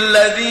في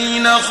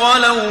الذين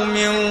خلوا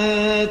من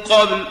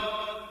قبل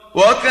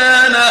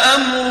وكان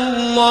أمر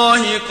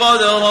الله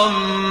قدرا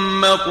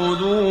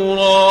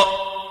مقدورا.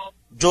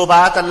 جو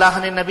بات اللہ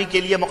نے نبی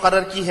کے لیے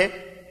مقرر کی ہے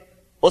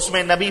اس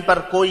میں نبی پر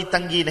کوئی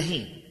تنگی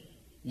نہیں،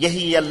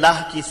 یہی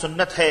اللہ کی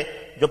سنت ہے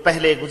جو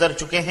پہلے گزر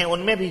چکے ہیں ان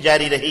میں بھی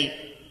جاری رہی،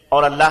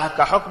 اور اللہ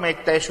کا حکم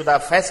ایک طے شدہ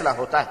فیصلہ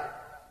ہوتا ہے.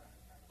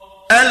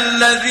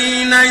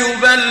 الذين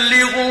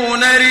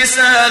يبلغون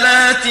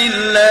رسالات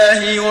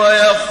الله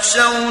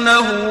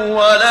ويخشونه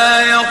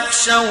ولا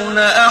يخشون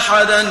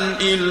أحدا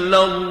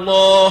إلا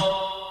الله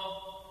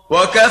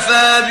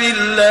وكفى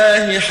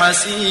بالله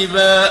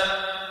حسيبا.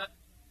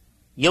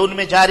 یہ ان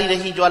میں جاری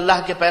رہی جو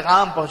اللہ کے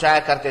پیغام پہنچایا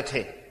کرتے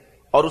تھے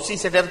اور اسی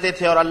سے ڈرتے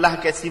تھے اور اللہ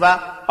کے سوا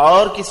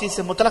اور کسی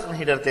سے مطلق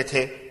نہیں ڈرتے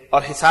تھے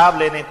اور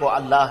حساب لینے کو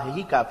اللہ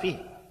ہی کافی ہے.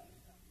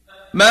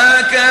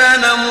 ما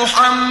كان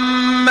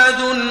محمد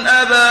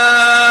أبا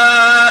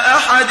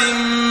أحد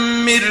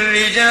من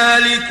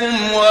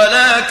رجالكم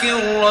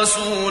ولكن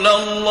رسول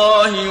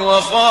الله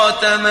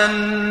وخاتم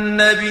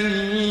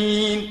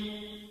النبيين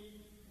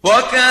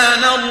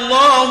وكان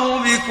الله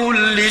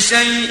بكل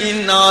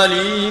شيء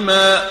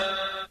عليما.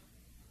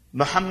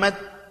 محمد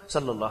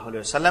صلی اللہ علیہ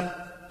وسلم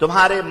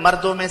تمہارے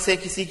مردوں میں سے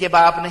کسی کے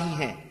باپ نہیں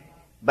ہیں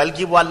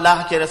بلکہ وہ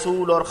اللہ کے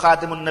رسول اور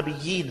خاتم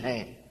النبیین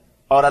ہیں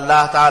اور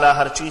اللہ تعالی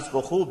ہر چیز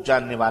کو خوب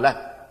جاننے والا ہے.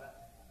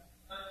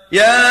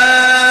 يا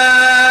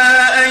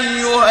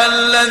أيها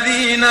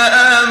الذين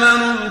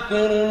آمنوا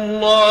اذكروا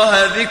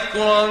الله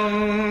ذكرا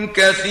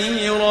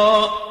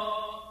كثيرا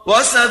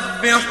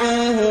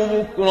وسبحوه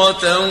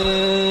بكرة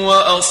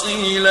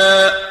وأصيلا.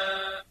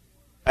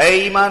 اے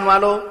ایمان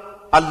والو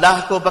اللہ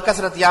کو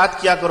بکثرت یاد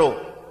کیا کرو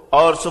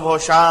اور صبح و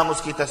شام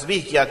اس کی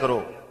تسبیح کیا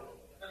کرو.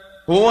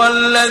 هو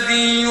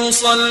الذي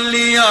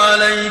يصلي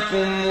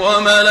عليكم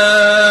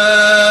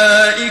وملائكته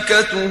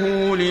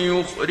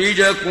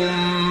ليخرجكم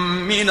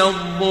من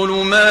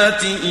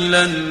الظلمات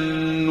إلى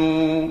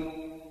النور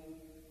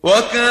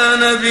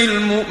وكان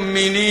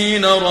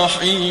بالمؤمنين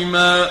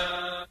رحيما.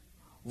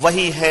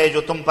 وہی ہے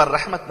جو تم پر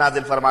رحمت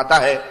نازل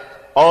فرماتا ہے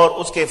اور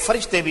اس کے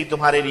فرشتے بھی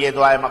تمہارے لیے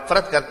دعائے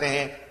مغفرت کرتے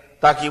ہیں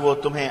تاکہ وہ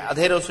تمہیں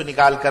اندھیروں سے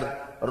نکال کر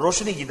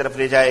روشنی کی طرف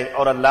لے جائے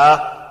اور اللہ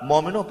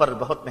مومنوں پر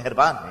بہت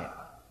مہربان ہے.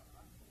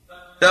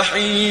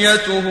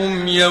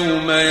 تحيتهم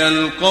يوم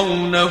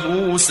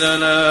يلقونه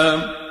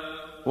سلام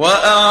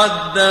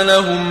وأعد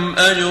لهم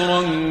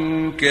أجرا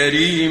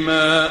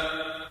كريما.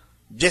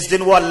 جس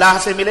دن وہ اللہ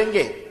سے ملیں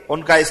گے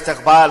ان کا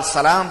استقبال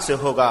سلام سے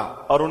ہوگا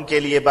اور ان کے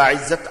لیے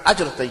باعزت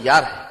اجر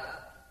تیار ہے.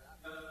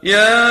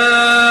 يا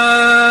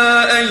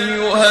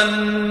أيها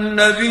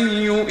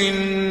النبي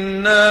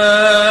إنا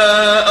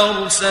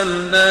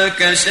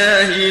أرسلناك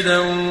شاهدا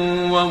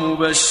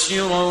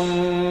ومبشرا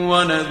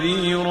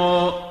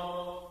ونذيرا.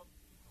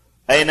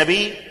 اے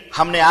نبی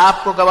ہم نے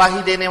آپ کو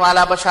گواہی دینے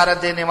والا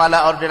بشارت دینے والا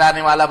اور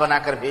ڈرانے والا بنا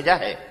کر بھیجا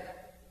ہے.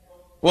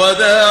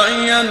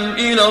 وداعيا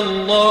إلى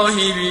الله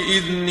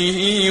بإذنه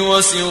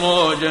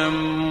وسراجا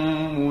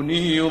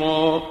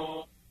منيرا.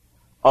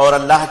 اور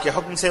اللہ کے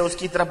حکم سے اس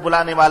کی طرف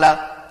بلانے والا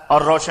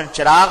اور روشن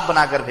چراغ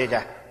بنا کر بھیجا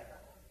ہے.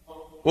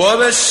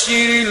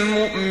 وبشر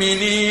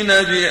المؤمنين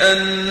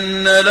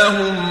بأن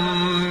لهم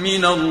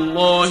من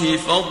الله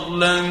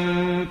فضلا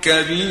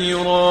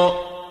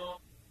كبيرا.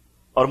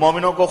 اور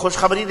مومنوں کو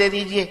خوشخبری دے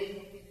دیجئے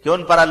کہ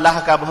ان پر اللہ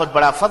کا بہت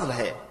بڑا فضل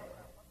ہے.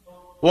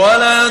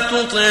 ولا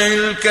تطع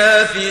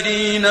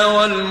الكافرين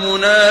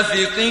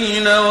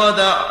والمنافقين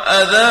ودع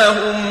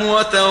أذاهم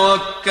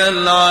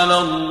وتوكل على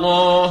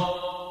الله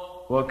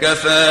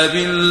وكفى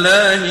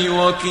بالله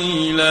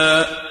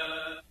وكيلا.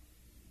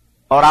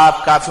 اور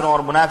آپ کافروں اور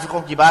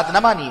منافقوں کی بات نہ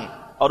مانیے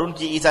اور ان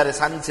کی ایذا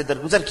رسانی سے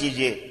درگزر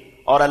کیجئے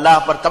اور اللہ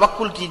پر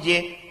توکل کیجئے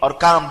اور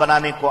کام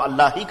بنانے کو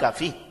اللہ ہی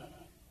کافی ہے.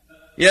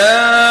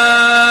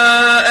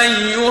 يا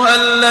أيها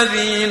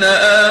الذين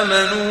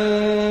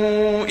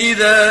آمنوا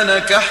إذا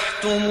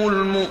نكحتم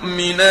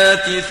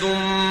المؤمنات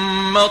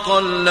ثم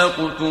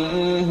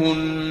طلقتموهن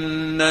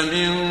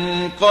من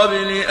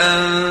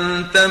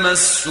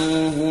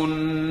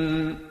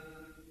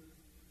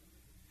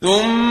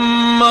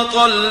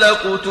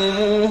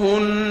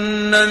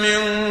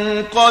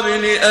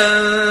قبل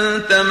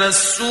أن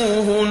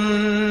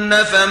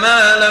تمسوهن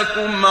فما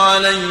لكم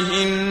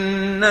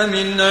عليهن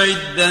من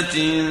عدة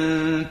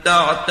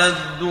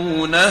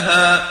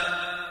تعتدونها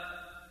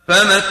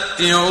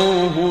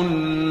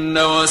فمتعوهن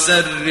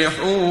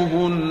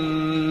وسرحوهن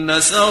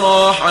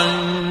سراحا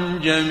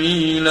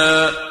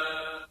جميلا.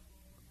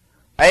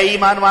 اے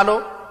ایمان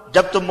والو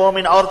جب تم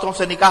مومن عورتوں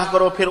سے نکاح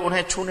کرو پھر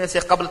انہیں چھونے سے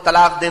قبل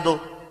طلاق دے دو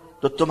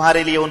تو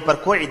تمہارے لیے ان پر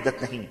کوئی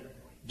عدت نہیں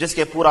جس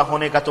کے پورا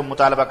ہونے کا تم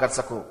مطالبہ کر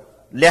سکو،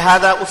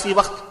 لہذا اسی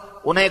وقت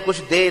انہیں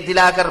کچھ دے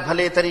دلا کر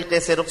بھلے طریقے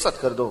سے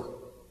رخصت کر دو.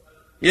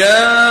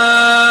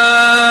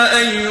 يا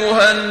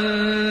أيها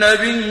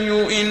النبي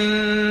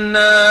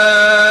إنا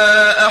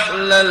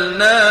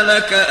أحللنا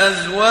لك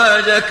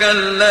أزواجك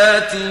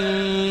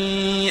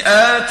اللاتي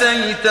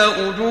آتيت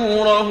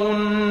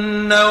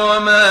أجورهن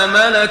وما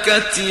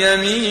ملكت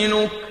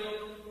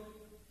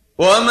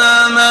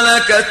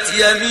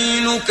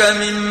يمينك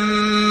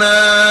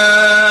مما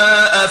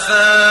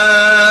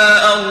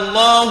أفاء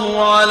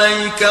الله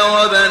عليك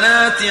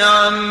وبنات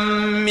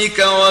عمك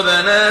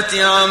وبنات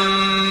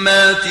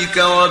عماتك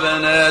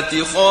وبنات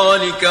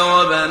خالك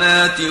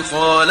وبنات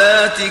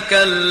خالاتك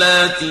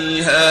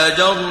اللاتي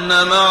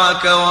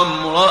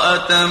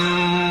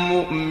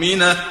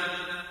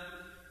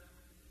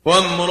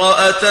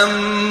وامرأة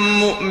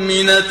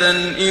مؤمنة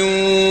إن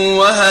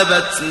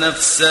وهبت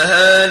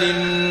نفسها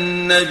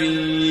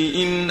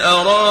للنبي إن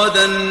أراد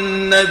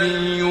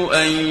النبي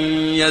أن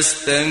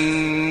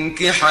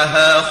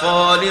يستنكحها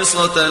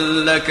خالصة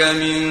لك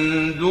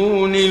من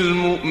دون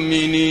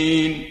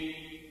المؤمنين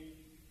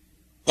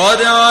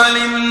قد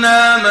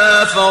علمنا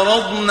ما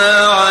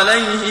فرضنا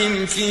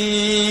عليهم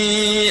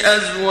في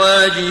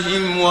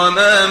أزواجهم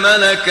وما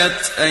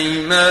ملكت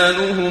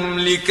أيمانهم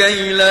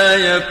لكي لا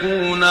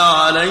يكون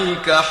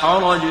عليك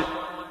حرج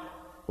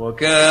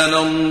وكان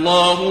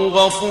الله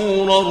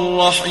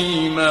غفورا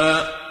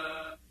رحيما.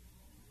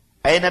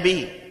 اے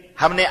نبی،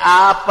 ہم نے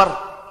آپ پر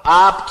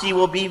آپ کی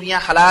وہ بیویاں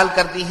حلال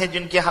کر دی ہیں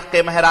جن کے حق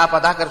مہر آپ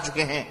ادا کر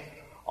چکے ہیں،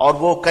 اور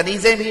وہ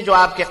کنیزیں بھی جو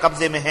آپ کے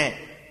قبضے میں ہیں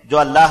جو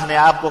اللہ نے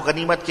آپ کو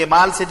غنیمت کے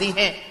مال سے دی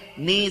ہیں،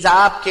 نیز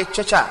آپ کے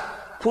چچا،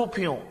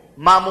 پھوپھیوں،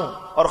 ماموں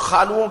اور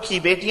خالوؤں کی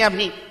بیٹیاں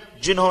بھی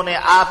جنہوں نے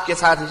آپ کے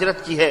ساتھ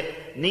ہجرت کی ہے،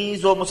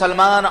 نیز وہ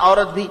مسلمان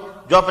عورت بھی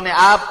جو اپنے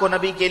آپ کو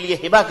نبی کے لیے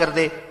ہبہ کر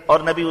دے اور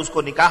نبی اس کو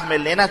نکاح میں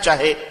لینا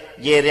چاہے.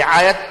 یہ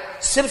رعایت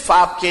صرف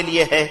آپ کے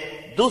لیے ہے،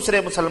 دوسرے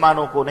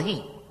مسلمانوں کو نہیں.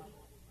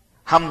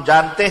 ہم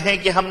جانتے ہیں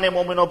کہ ہم نے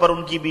مومنوں پر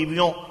ان کی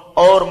بیویوں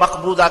اور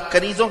مقبوضہ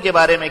کنیزوں کے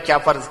بارے میں کیا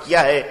فرض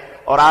کیا ہے،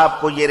 اور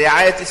آپ کو یہ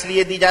رعایت اس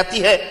لیے دی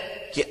جاتی ہے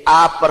کہ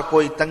آپ پر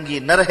کوئی تنگی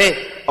نہ رہے،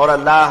 اور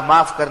اللہ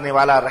معاف کرنے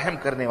والا، رحم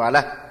کرنے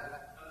والا ہے.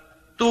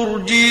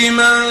 ترجی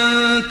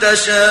من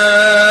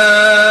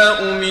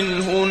تشاء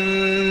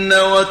منهن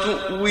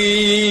وتؤوی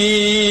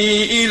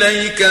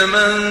الیک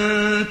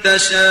من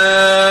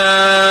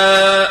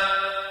تشاء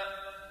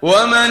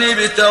ومن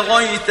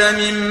ابتغیت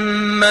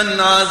ممن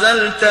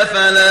عزلت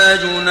فلا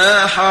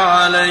جناح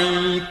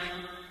علیک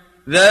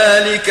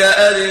ذلك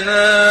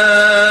أدنى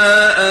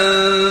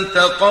أن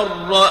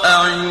تقر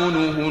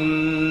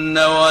أعينهن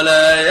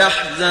ولا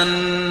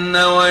يحزن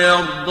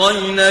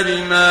ويرضين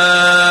بما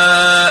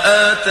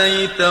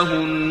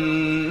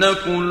آتيتهن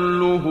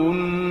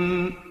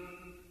كلهن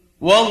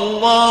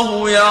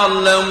والله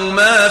يعلم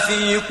ما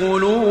في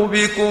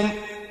قلوبكم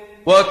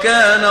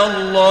وكان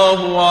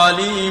الله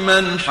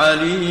عليما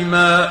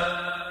حليما.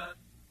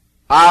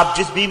 آپ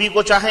جس بیوی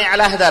کو چاہیں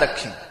علیحدہ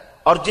رکھیں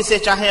اور جسے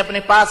چاہیں اپنے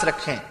پاس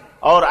رکھیں،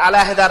 اور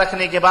علیحدہ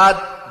رکھنے کے بعد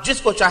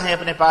جس کو چاہیں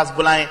اپنے پاس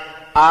بلائیں.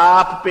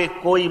 آپ پہ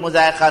کوئی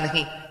مضائقہ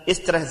نہیں. اس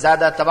طرح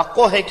زیادہ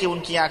توقع ہے کہ ان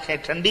کی آنکھیں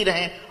ٹھنڈی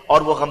رہیں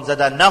اور وہ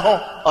غمزدہ نہ ہوں،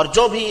 اور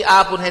جو بھی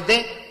آپ انہیں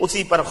دیں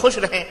اسی پر خوش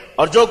رہیں،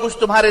 اور جو کچھ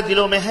تمہارے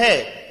دلوں میں ہے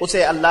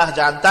اسے اللہ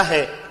جانتا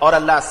ہے، اور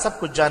اللہ سب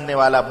کچھ جاننے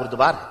والا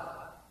بردبار ہے.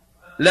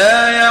 لا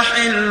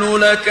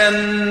يحل لك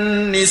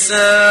النساء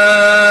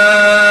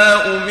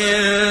من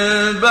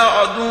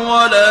بعد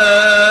ولا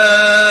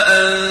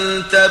أن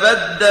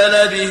تبدل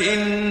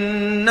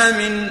بهن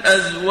من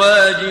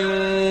أزواج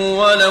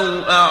ولو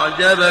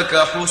أعجبك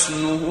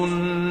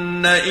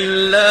حسنهن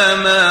إلا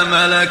ما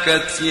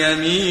ملكت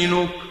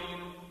يمينك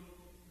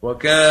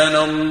وكان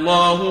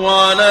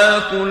الله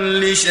على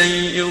كل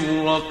شيء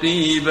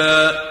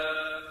رقيبا.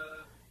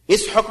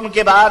 اس حکم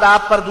کے بعد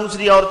آپ پر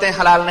دوسری عورتیں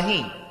حلال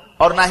نہیں،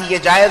 اور نہ ہی یہ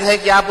جائز ہے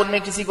کہ آپ ان میں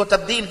کسی کو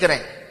تبدیل کریں،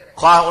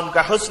 خواہ ان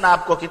کا حسن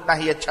آپ کو کتنا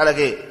ہی اچھا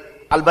لگے.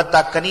 البتہ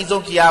کنیزوں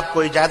کی آپ کو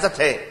اجازت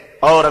ہے،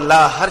 اور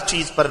اللہ ہر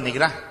چیز پر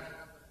نگراں ہے.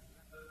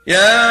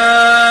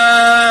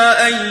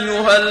 يا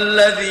أيها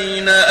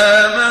الذين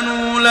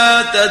آمنوا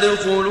لا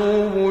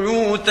تدخلوا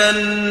بيوت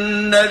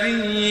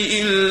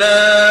النبي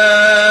إلا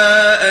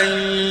أن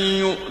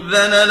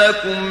يؤذن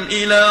لكم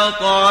إلى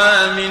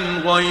طعام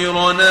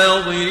غير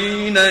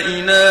ناظرين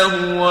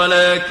إناه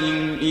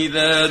ولكن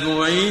إذا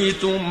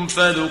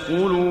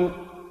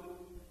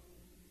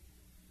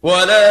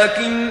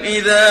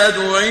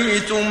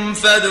دعيتم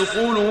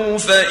فادخلوا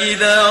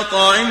فإذا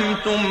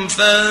طعمتم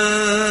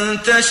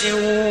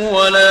فانتشروا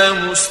ولا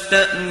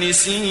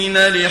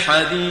مستأنسين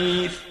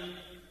لحديث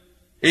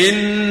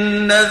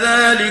إن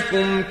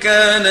ذلكم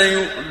كان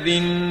يؤذي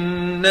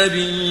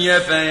النبي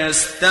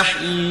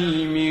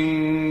فيستحيي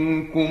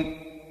منكم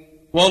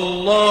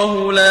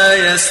والله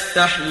لا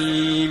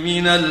يستحيي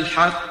من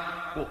الحق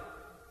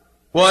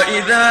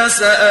وَإِذَا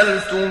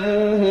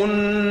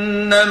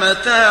سَأَلْتُمُوهُنَّ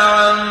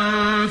مَتَاعًا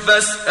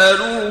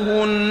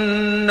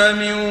فَاسْأَلُوهُنَّ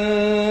مِنْ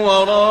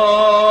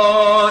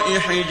وَرَاءِ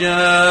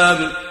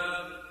حِجَابٍ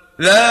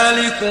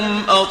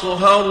ذَلِكُمْ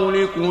أَطْهَرُ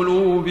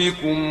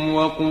لِقُلُوبِكُمْ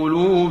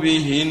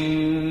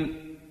وَقُلُوبِهِنَّ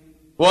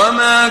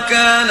وَمَا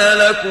كَانَ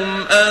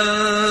لَكُمْ أَن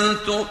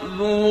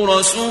تُؤْذُوا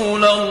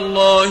رَسُولَ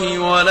اللَّهِ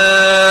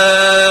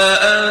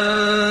وَلَا أَن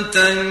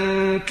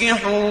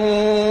تَنكِحُوا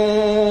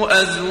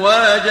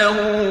أَزْوَاجَهُ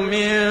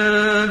مِن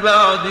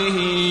بعده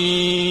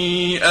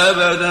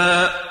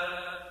أبدا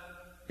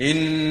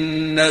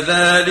إن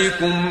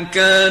ذلكم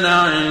كان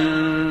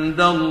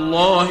عند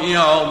الله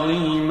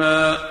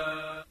عظيما.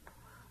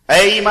 اے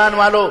ایمان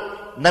والو،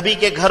 نبی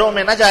کے گھروں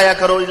میں نہ جایا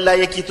کرو الا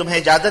یہ کہ تمہیں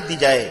اجازت دی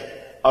جائے،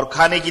 اور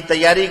کھانے کی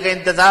تیاری کا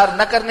انتظار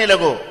نہ کرنے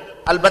لگو.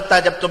 البتہ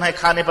جب تمہیں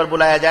کھانے پر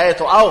بلایا جائے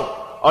تو آؤ،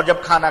 اور جب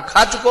کھانا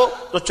کھا چکو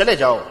تو چلے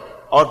جاؤ،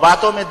 اور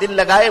باتوں میں دل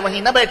لگائے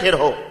وہیں نہ بیٹھے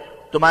رہو.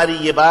 تمہاری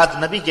یہ بات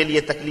نبی کے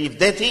لیے تکلیف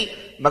دہ تھی،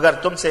 مگر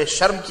تم سے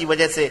شرم کی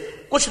وجہ سے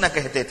کچھ نہ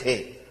کہتے تھے،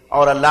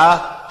 اور اللہ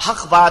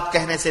حق بات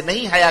کہنے سے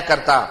نہیں حیا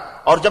کرتا.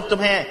 اور جب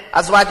تمہیں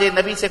ازواج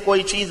نبی سے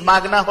کوئی چیز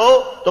مانگنا ہو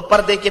تو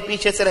پردے کے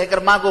پیچھے سے رہ کر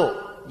مانگو.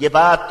 یہ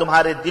بات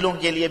تمہارے دلوں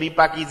کے لیے بھی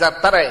پاکیزہ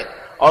تر ہے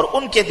اور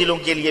ان کے دلوں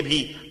کے لیے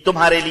بھی.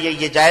 تمہارے لیے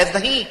یہ جائز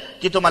نہیں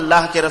کہ تم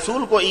اللہ کے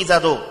رسول کو ایذا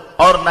دو،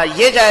 اور نہ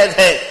یہ جائز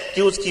ہے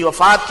کہ اس کی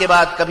وفات کے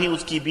بعد کبھی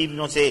اس کی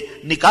بیویوں سے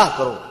نکاح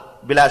کرو.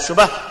 بلا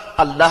شبہ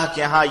اللہ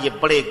کے ہاں یہ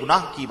بڑے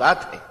گناہ کی بات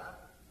ہے.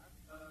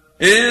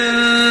 إن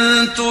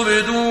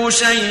تبدوا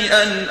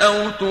شيئا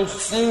أو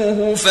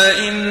تخفوه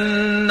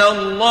فإن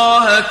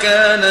الله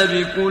كان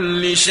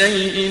بكل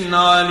شيء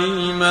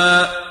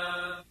عليما.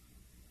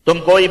 تم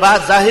کوئی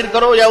بات ظاہر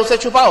کرو یا اسے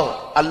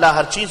چھپاؤ، اللہ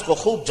ہر چیز کو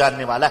خوب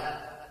جاننے والا ہے.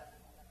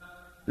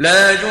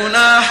 لا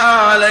جناح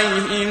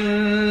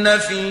عليهن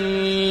في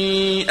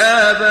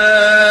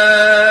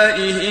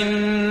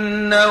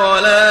آبائهن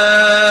ولا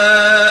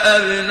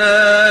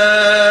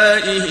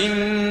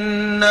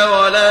أبنائهن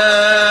ولا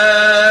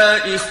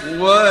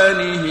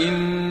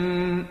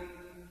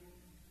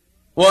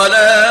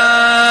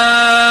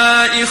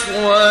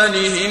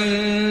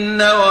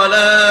إخوانهن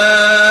ولا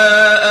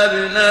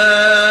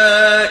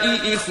أبناء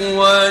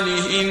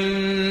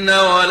إخوانهن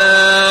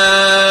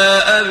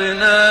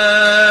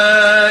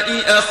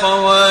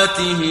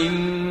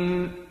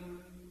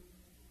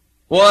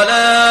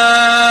ولا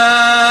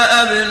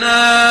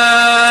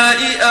أبناء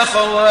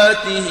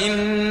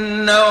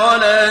أخواتهن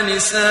ولا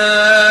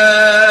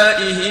نسائهن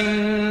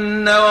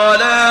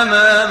ولا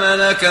ما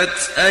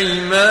ملكت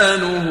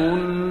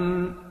أيمانهن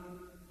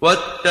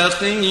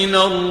واتقين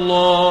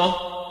الله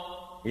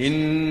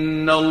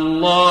إن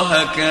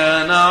الله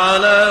كان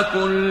على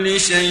كل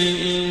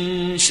شيء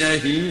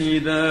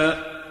شهيدا.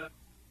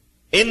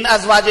 ان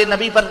ازواج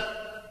نبی پر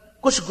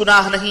کچھ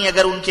گناہ نہیں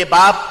اگر ان کے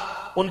باپ،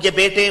 ان کے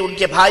بیٹے، ان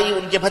کے بھائی،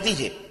 ان کے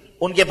بھتیجے،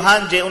 ان کے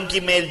بھانجے، ان کی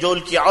میل جول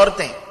کی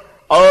عورتیں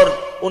اور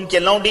ان کے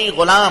لونڈی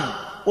غلام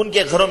ان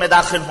کے گھروں میں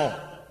داخل ہوں.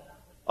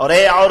 اور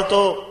اے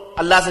عورتوں،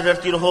 اللہ سے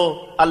ڈرتی رہو،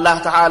 اللہ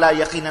تعالی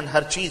یقیناً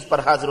ہر چیز پر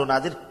حاضر و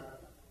ناظر.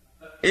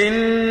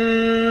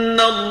 إن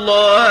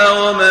الله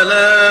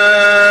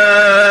وملائكته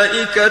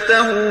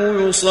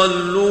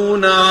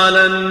يصلون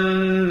على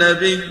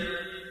النبي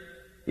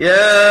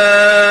يا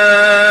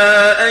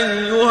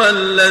أيها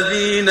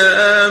الذين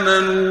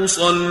آمنوا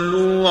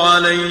صلوا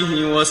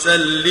عليه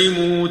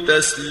وسلموا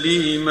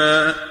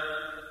تسليما.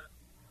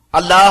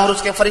 اللہ اور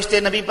اس کے فرشتے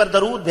نبی پر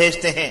درود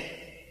بھیجتے ہیں.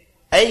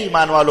 اے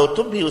ایمان والو،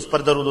 تم بھی اس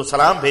پر درود و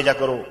سلام بھیجا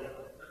کرو.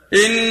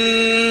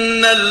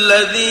 إن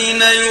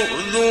الذين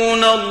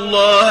يؤذون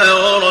الله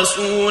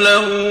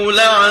ورسوله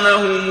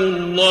لعنهم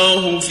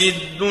الله في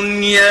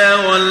الدنيا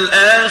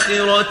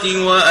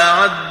والآخرة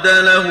وأعد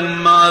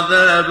لهم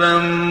عذابا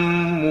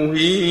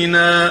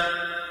مهينا.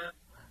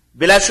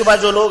 بلا شبہ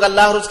جو لوگ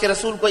اللہ اور اس کے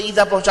رسول کو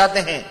ایذا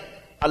پہنچاتے ہیں،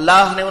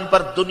 اللہ نے ان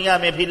پر دنیا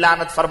میں بھی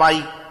لعنت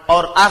فرمائی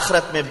اور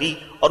آخرت میں بھی،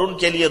 اور ان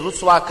کے لیے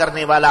رسوا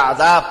کرنے والا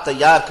عذاب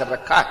تیار کر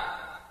رکھا ہے.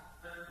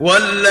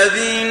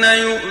 والذين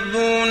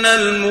يؤذون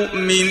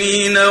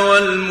المؤمنين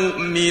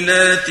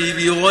والمؤمنات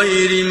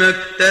بغير ما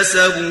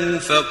اكتسبوا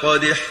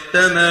فقد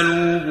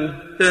احتملوا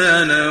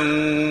بهتانا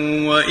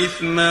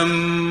وإثما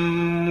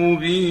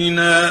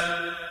مبينا.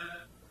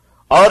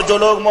 اور جو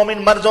لوگ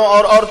مومن مردوں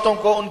اور عورتوں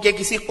کو ان کے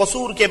کسی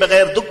قصور کے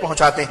بغیر دکھ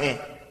پہنچاتے ہیں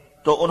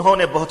تو انہوں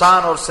نے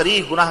بہتان اور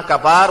صریح گناہ کا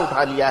بار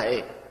اٹھا لیا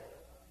ہے.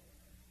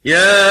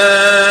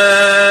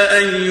 يا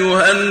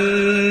أيها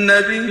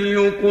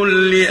النبي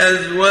قل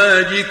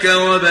لأزواجك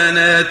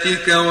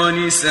وبناتك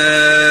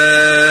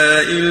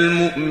ونساء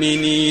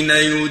المؤمنين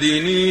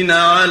يدنين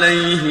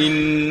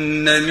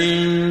عليهن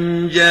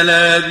من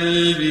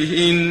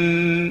جلابيبهن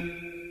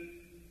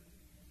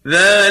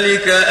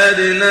ذلك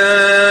أدنى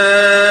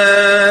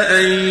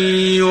أن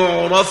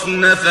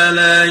يعرفن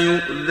فلا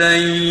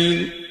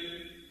يؤذين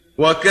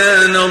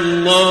وكان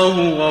الله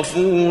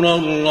غفورا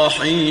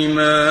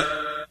رحيما.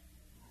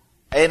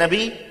 اے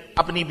نبی،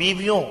 اپنی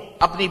بیویوں،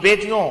 اپنی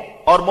بیٹیوں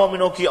اور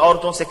مومنوں کی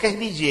عورتوں سے کہہ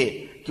دیجئے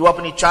کہ وہ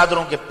اپنی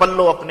چادروں کے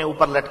پلوں اپنے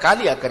اوپر لٹکا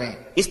لیا کریں.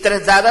 اس طرح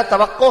زیادہ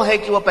توقع ہے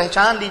کہ وہ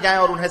پہچان لی جائیں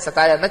اور انہیں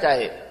ستایا نہ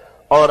جائے،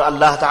 اور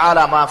اللہ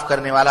تعالی معاف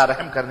کرنے والا،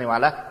 رحم کرنے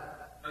والا.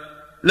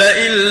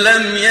 لئن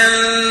لم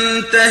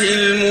ينته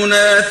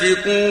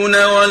المنافقون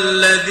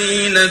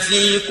والذين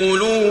في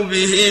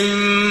قلوبهم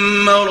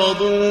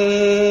مرض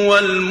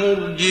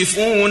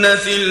والمرجفون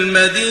في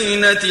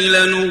المدينة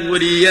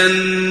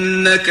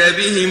لنغرينك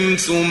بهم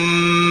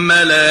ثم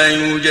لا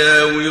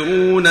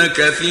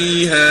يجاورونك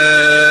فيها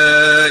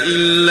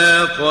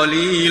إلا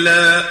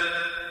قليلا.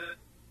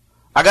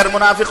 اگر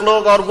منافق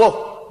لوگ اور وہ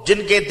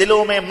جن کے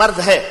دلوں میں مرض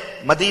ہے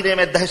مدینے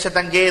میں دہشت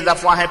انگیز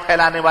افواہیں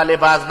پھیلانے والے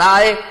باز نہ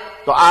آئے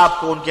تو آپ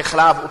کو ان کے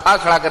خلاف اٹھا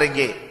کھڑا کریں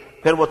گے،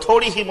 پھر وہ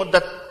تھوڑی ہی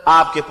مدت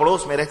آپ کے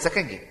پڑوس میں رہ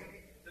سکیں گے.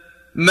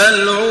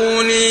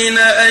 ملعونین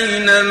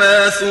اینما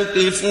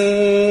ثقفوا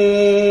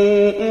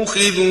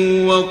اخذوا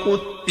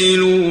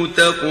وقتلوا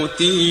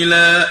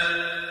تقتیلا.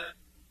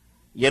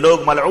 یہ لوگ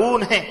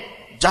ملعون ہیں،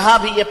 جہاں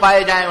بھی یہ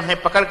پائے جائیں انہیں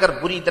پکڑ کر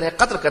بری طرح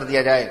قتل کر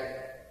دیا جائے.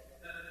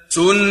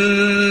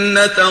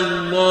 سنت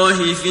اللہ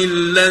فی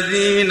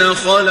الذین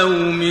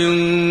خلوا من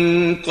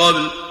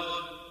قبل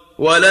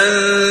ولن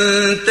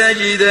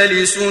تجد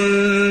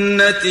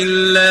لسنة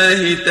الله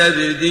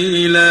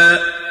تبديلا.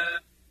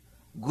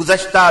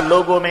 گزشتہ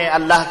لوگوں میں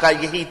اللہ کا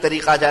یہی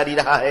طریقہ جاری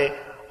رہا ہے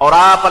اور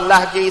آپ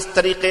اللہ کے اس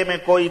طریقے میں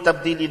کوئی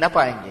تبدیلی نہ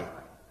پائیں گے.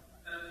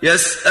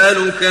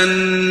 يسألك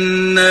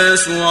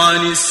الناس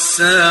عن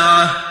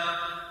الساعة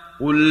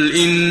قل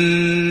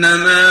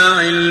إنما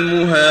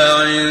علمها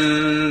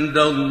عند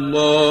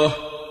الله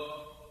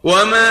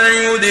وما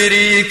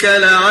يدريك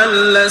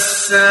لعل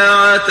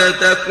الساعة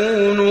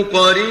تكون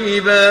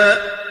قريبا.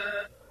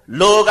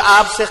 لوگ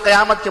آپ سے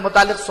قیامت کے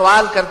متعلق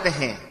سوال کرتے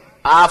ہیں،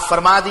 آپ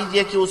فرما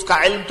دیجئے کہ اس کا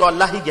علم تو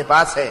اللہ ہی کے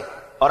پاس ہے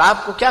اور آپ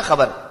کو کیا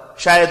خبر،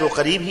 شاید وہ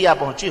قریب ہی آ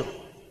پہنچی ہو.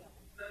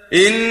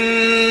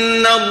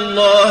 ان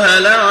اللہ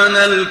لعن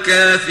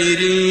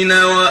الكافرین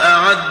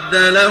واعد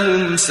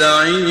لهم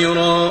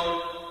سعیرا.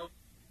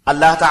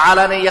 اللہ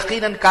تعالیٰ نے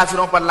یقیناً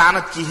کافروں پر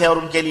لعنت کی ہے اور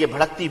ان کے لیے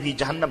بھڑکتی بھی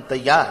جہنم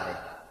تیار ہے.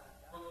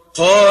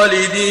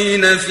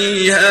 خالدین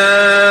فیہا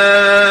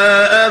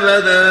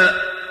ابدا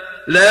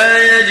لا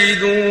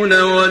یجدون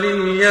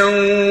ولیا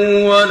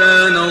ولا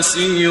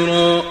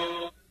نصیرا.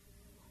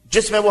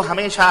 جس میں وہ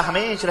ہمیشہ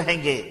ہمیش رہیں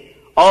گے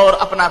اور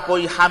اپنا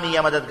کوئی حامی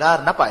یا مددگار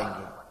نہ پائیں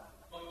گے.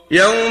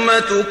 یوم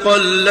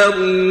تقلب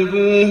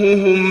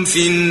وجوہہم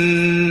فی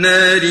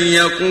النار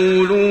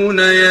یقولون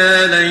یا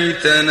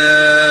لیتنا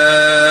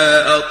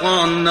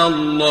اطعنا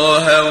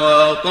اللہ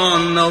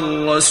واطعنا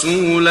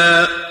الرسولا.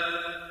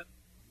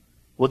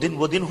 وہ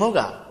دن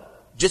ہوگا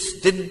جس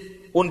دن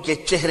ان کے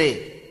چہرے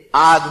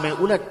آگ میں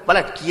الٹ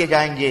پلٹ کیے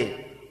جائیں گے.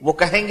 وہ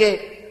کہیں گے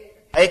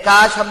اے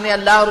کاش ہم نے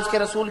اللہ اور اس کے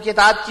رسول کی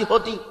اطاعت کی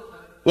ہوتی.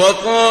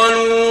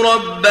 وقالوا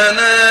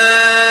ربنا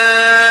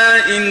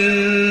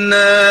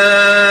إنا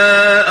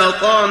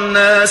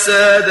أطعنا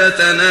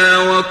سادتنا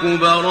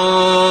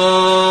وكبراءنا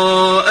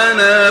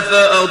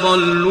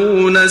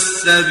فأضلونا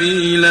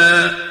السبيلا.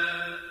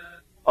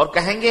 اور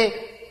کہیں گے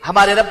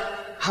ہمارے رب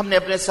ہم نے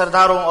اپنے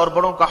سرداروں اور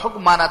بڑوں کا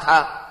حکم مانا تھا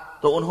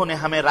تو انہوں نے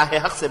ہمیں راہ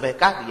حق سے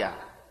بہکا دیا.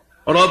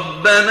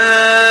 ربنا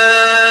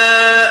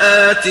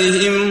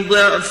آتهم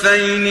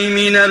ضعفين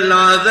من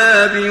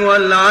العذاب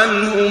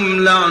والعنهم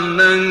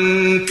لعنا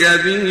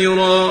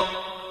كبيرا.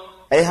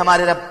 اے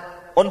ہمارے رب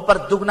ان پر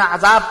دگنا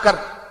عذاب کر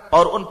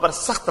اور ان پر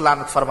سخت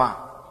لعنت فرما.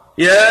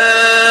 يا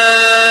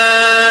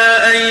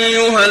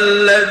أيها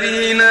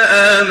الذين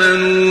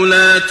آمنوا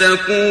لا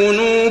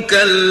تكونوا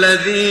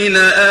كالذين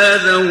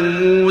آذوا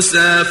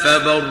موسى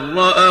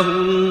فبرأه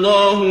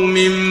الله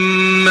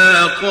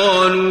مما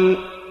قالوا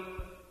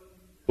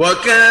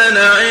وَكَانَ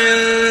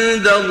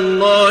عِندَ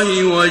اللَّهِ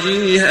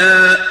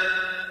وَجِيهًا.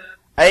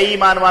 اے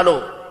ایمان والو،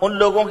 ان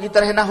لوگوں کی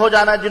طرح نہ ہو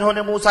جانا جنہوں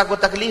نے موسیٰ کو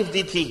تکلیف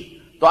دی تھی،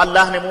 تو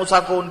اللہ نے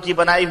موسیٰ کو ان کی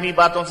بنائی ہوئی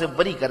باتوں سے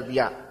بری کر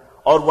دیا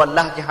اور وہ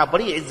اللہ کے ہاں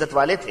بڑی عزت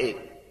والے تھے.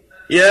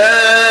 يَا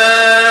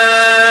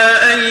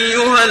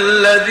أَيُّهَا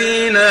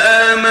الَّذِينَ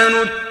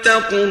آمَنُوا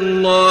اتَّقُوا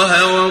اللَّهَ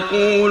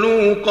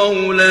وَقُولُوا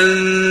قَوْلًا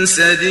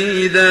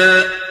سَدِيدًا.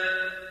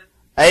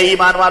 اے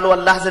ایمان والو،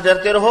 اللہ سے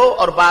ڈرتے رہو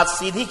اور بات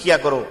سیدھی کیا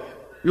کرو.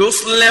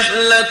 يصلح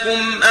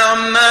لكم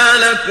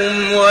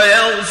أعمالكم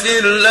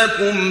ويغفر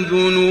لكم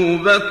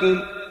ذنوبكم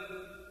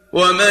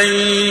ومن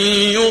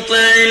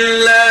يطع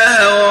الله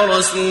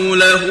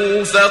ورسوله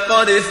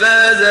فقد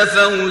فاز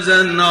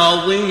فوزا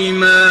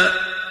عظيما.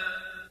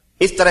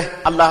 اس طرح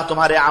اللہ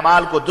تمہارے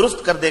اعمال کو درست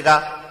کر دے گا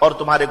اور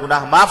تمہارے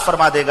گناہ معاف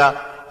فرما دے گا،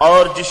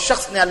 اور جس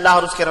شخص نے اللہ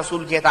اور اس کے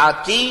رسول کی اطاعت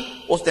کی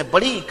اس نے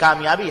بڑی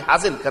کامیابی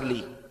حاصل کر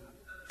لی.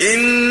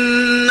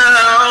 إنا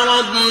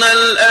عرضنا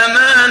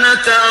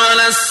الأمانة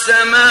على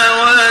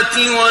السماوات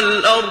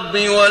والأرض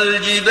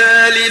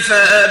والجبال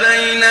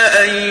فأبين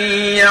أن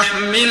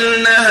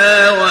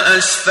يحملنها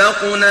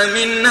وأشفقن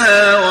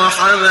منها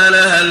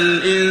وحملها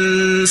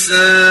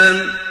الإنسان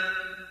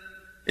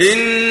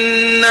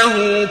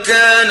إنه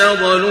كان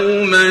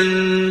ظلوما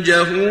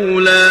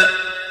جهولا.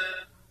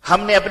 ہم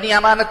نے اپنی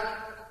امانت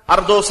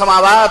ارض و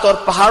سماوات اور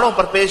پہاڑوں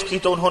پر پیش کی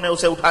تو انہوں نے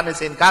اسے اٹھانے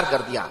سے انکار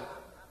کر دیا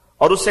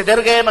اور اس سے ڈر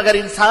گئے، مگر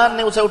انسان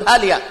نے اسے اٹھا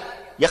لیا.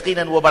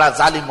 یقیناً وہ بڑا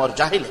ظالم اور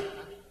جاہل ہے.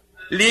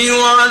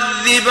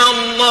 ليعذب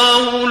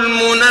الله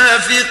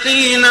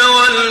المنافقين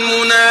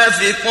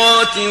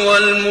والمنافقات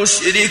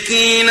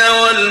والمشركين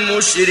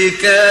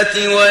والمشركات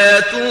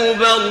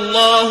ويتوب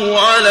الله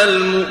على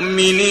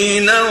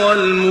المؤمنين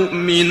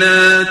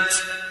والمؤمنات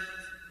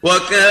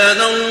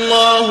وكان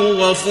الله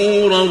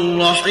غفورا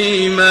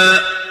رحيما.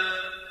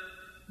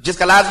 جس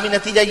کا لازمی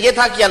نتیجہ یہ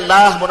تھا کہ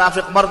اللہ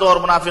منافق مردوں اور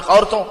منافق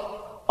عورتوں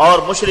اور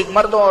مشرک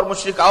مردوں اور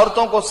مشرک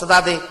عورتوں کو سزا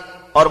دے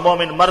اور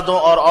مومن مردوں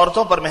اور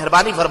عورتوں پر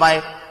مہربانی فرمائے،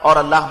 اور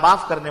اللہ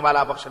معاف کرنے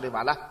والا بخشنے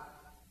والا.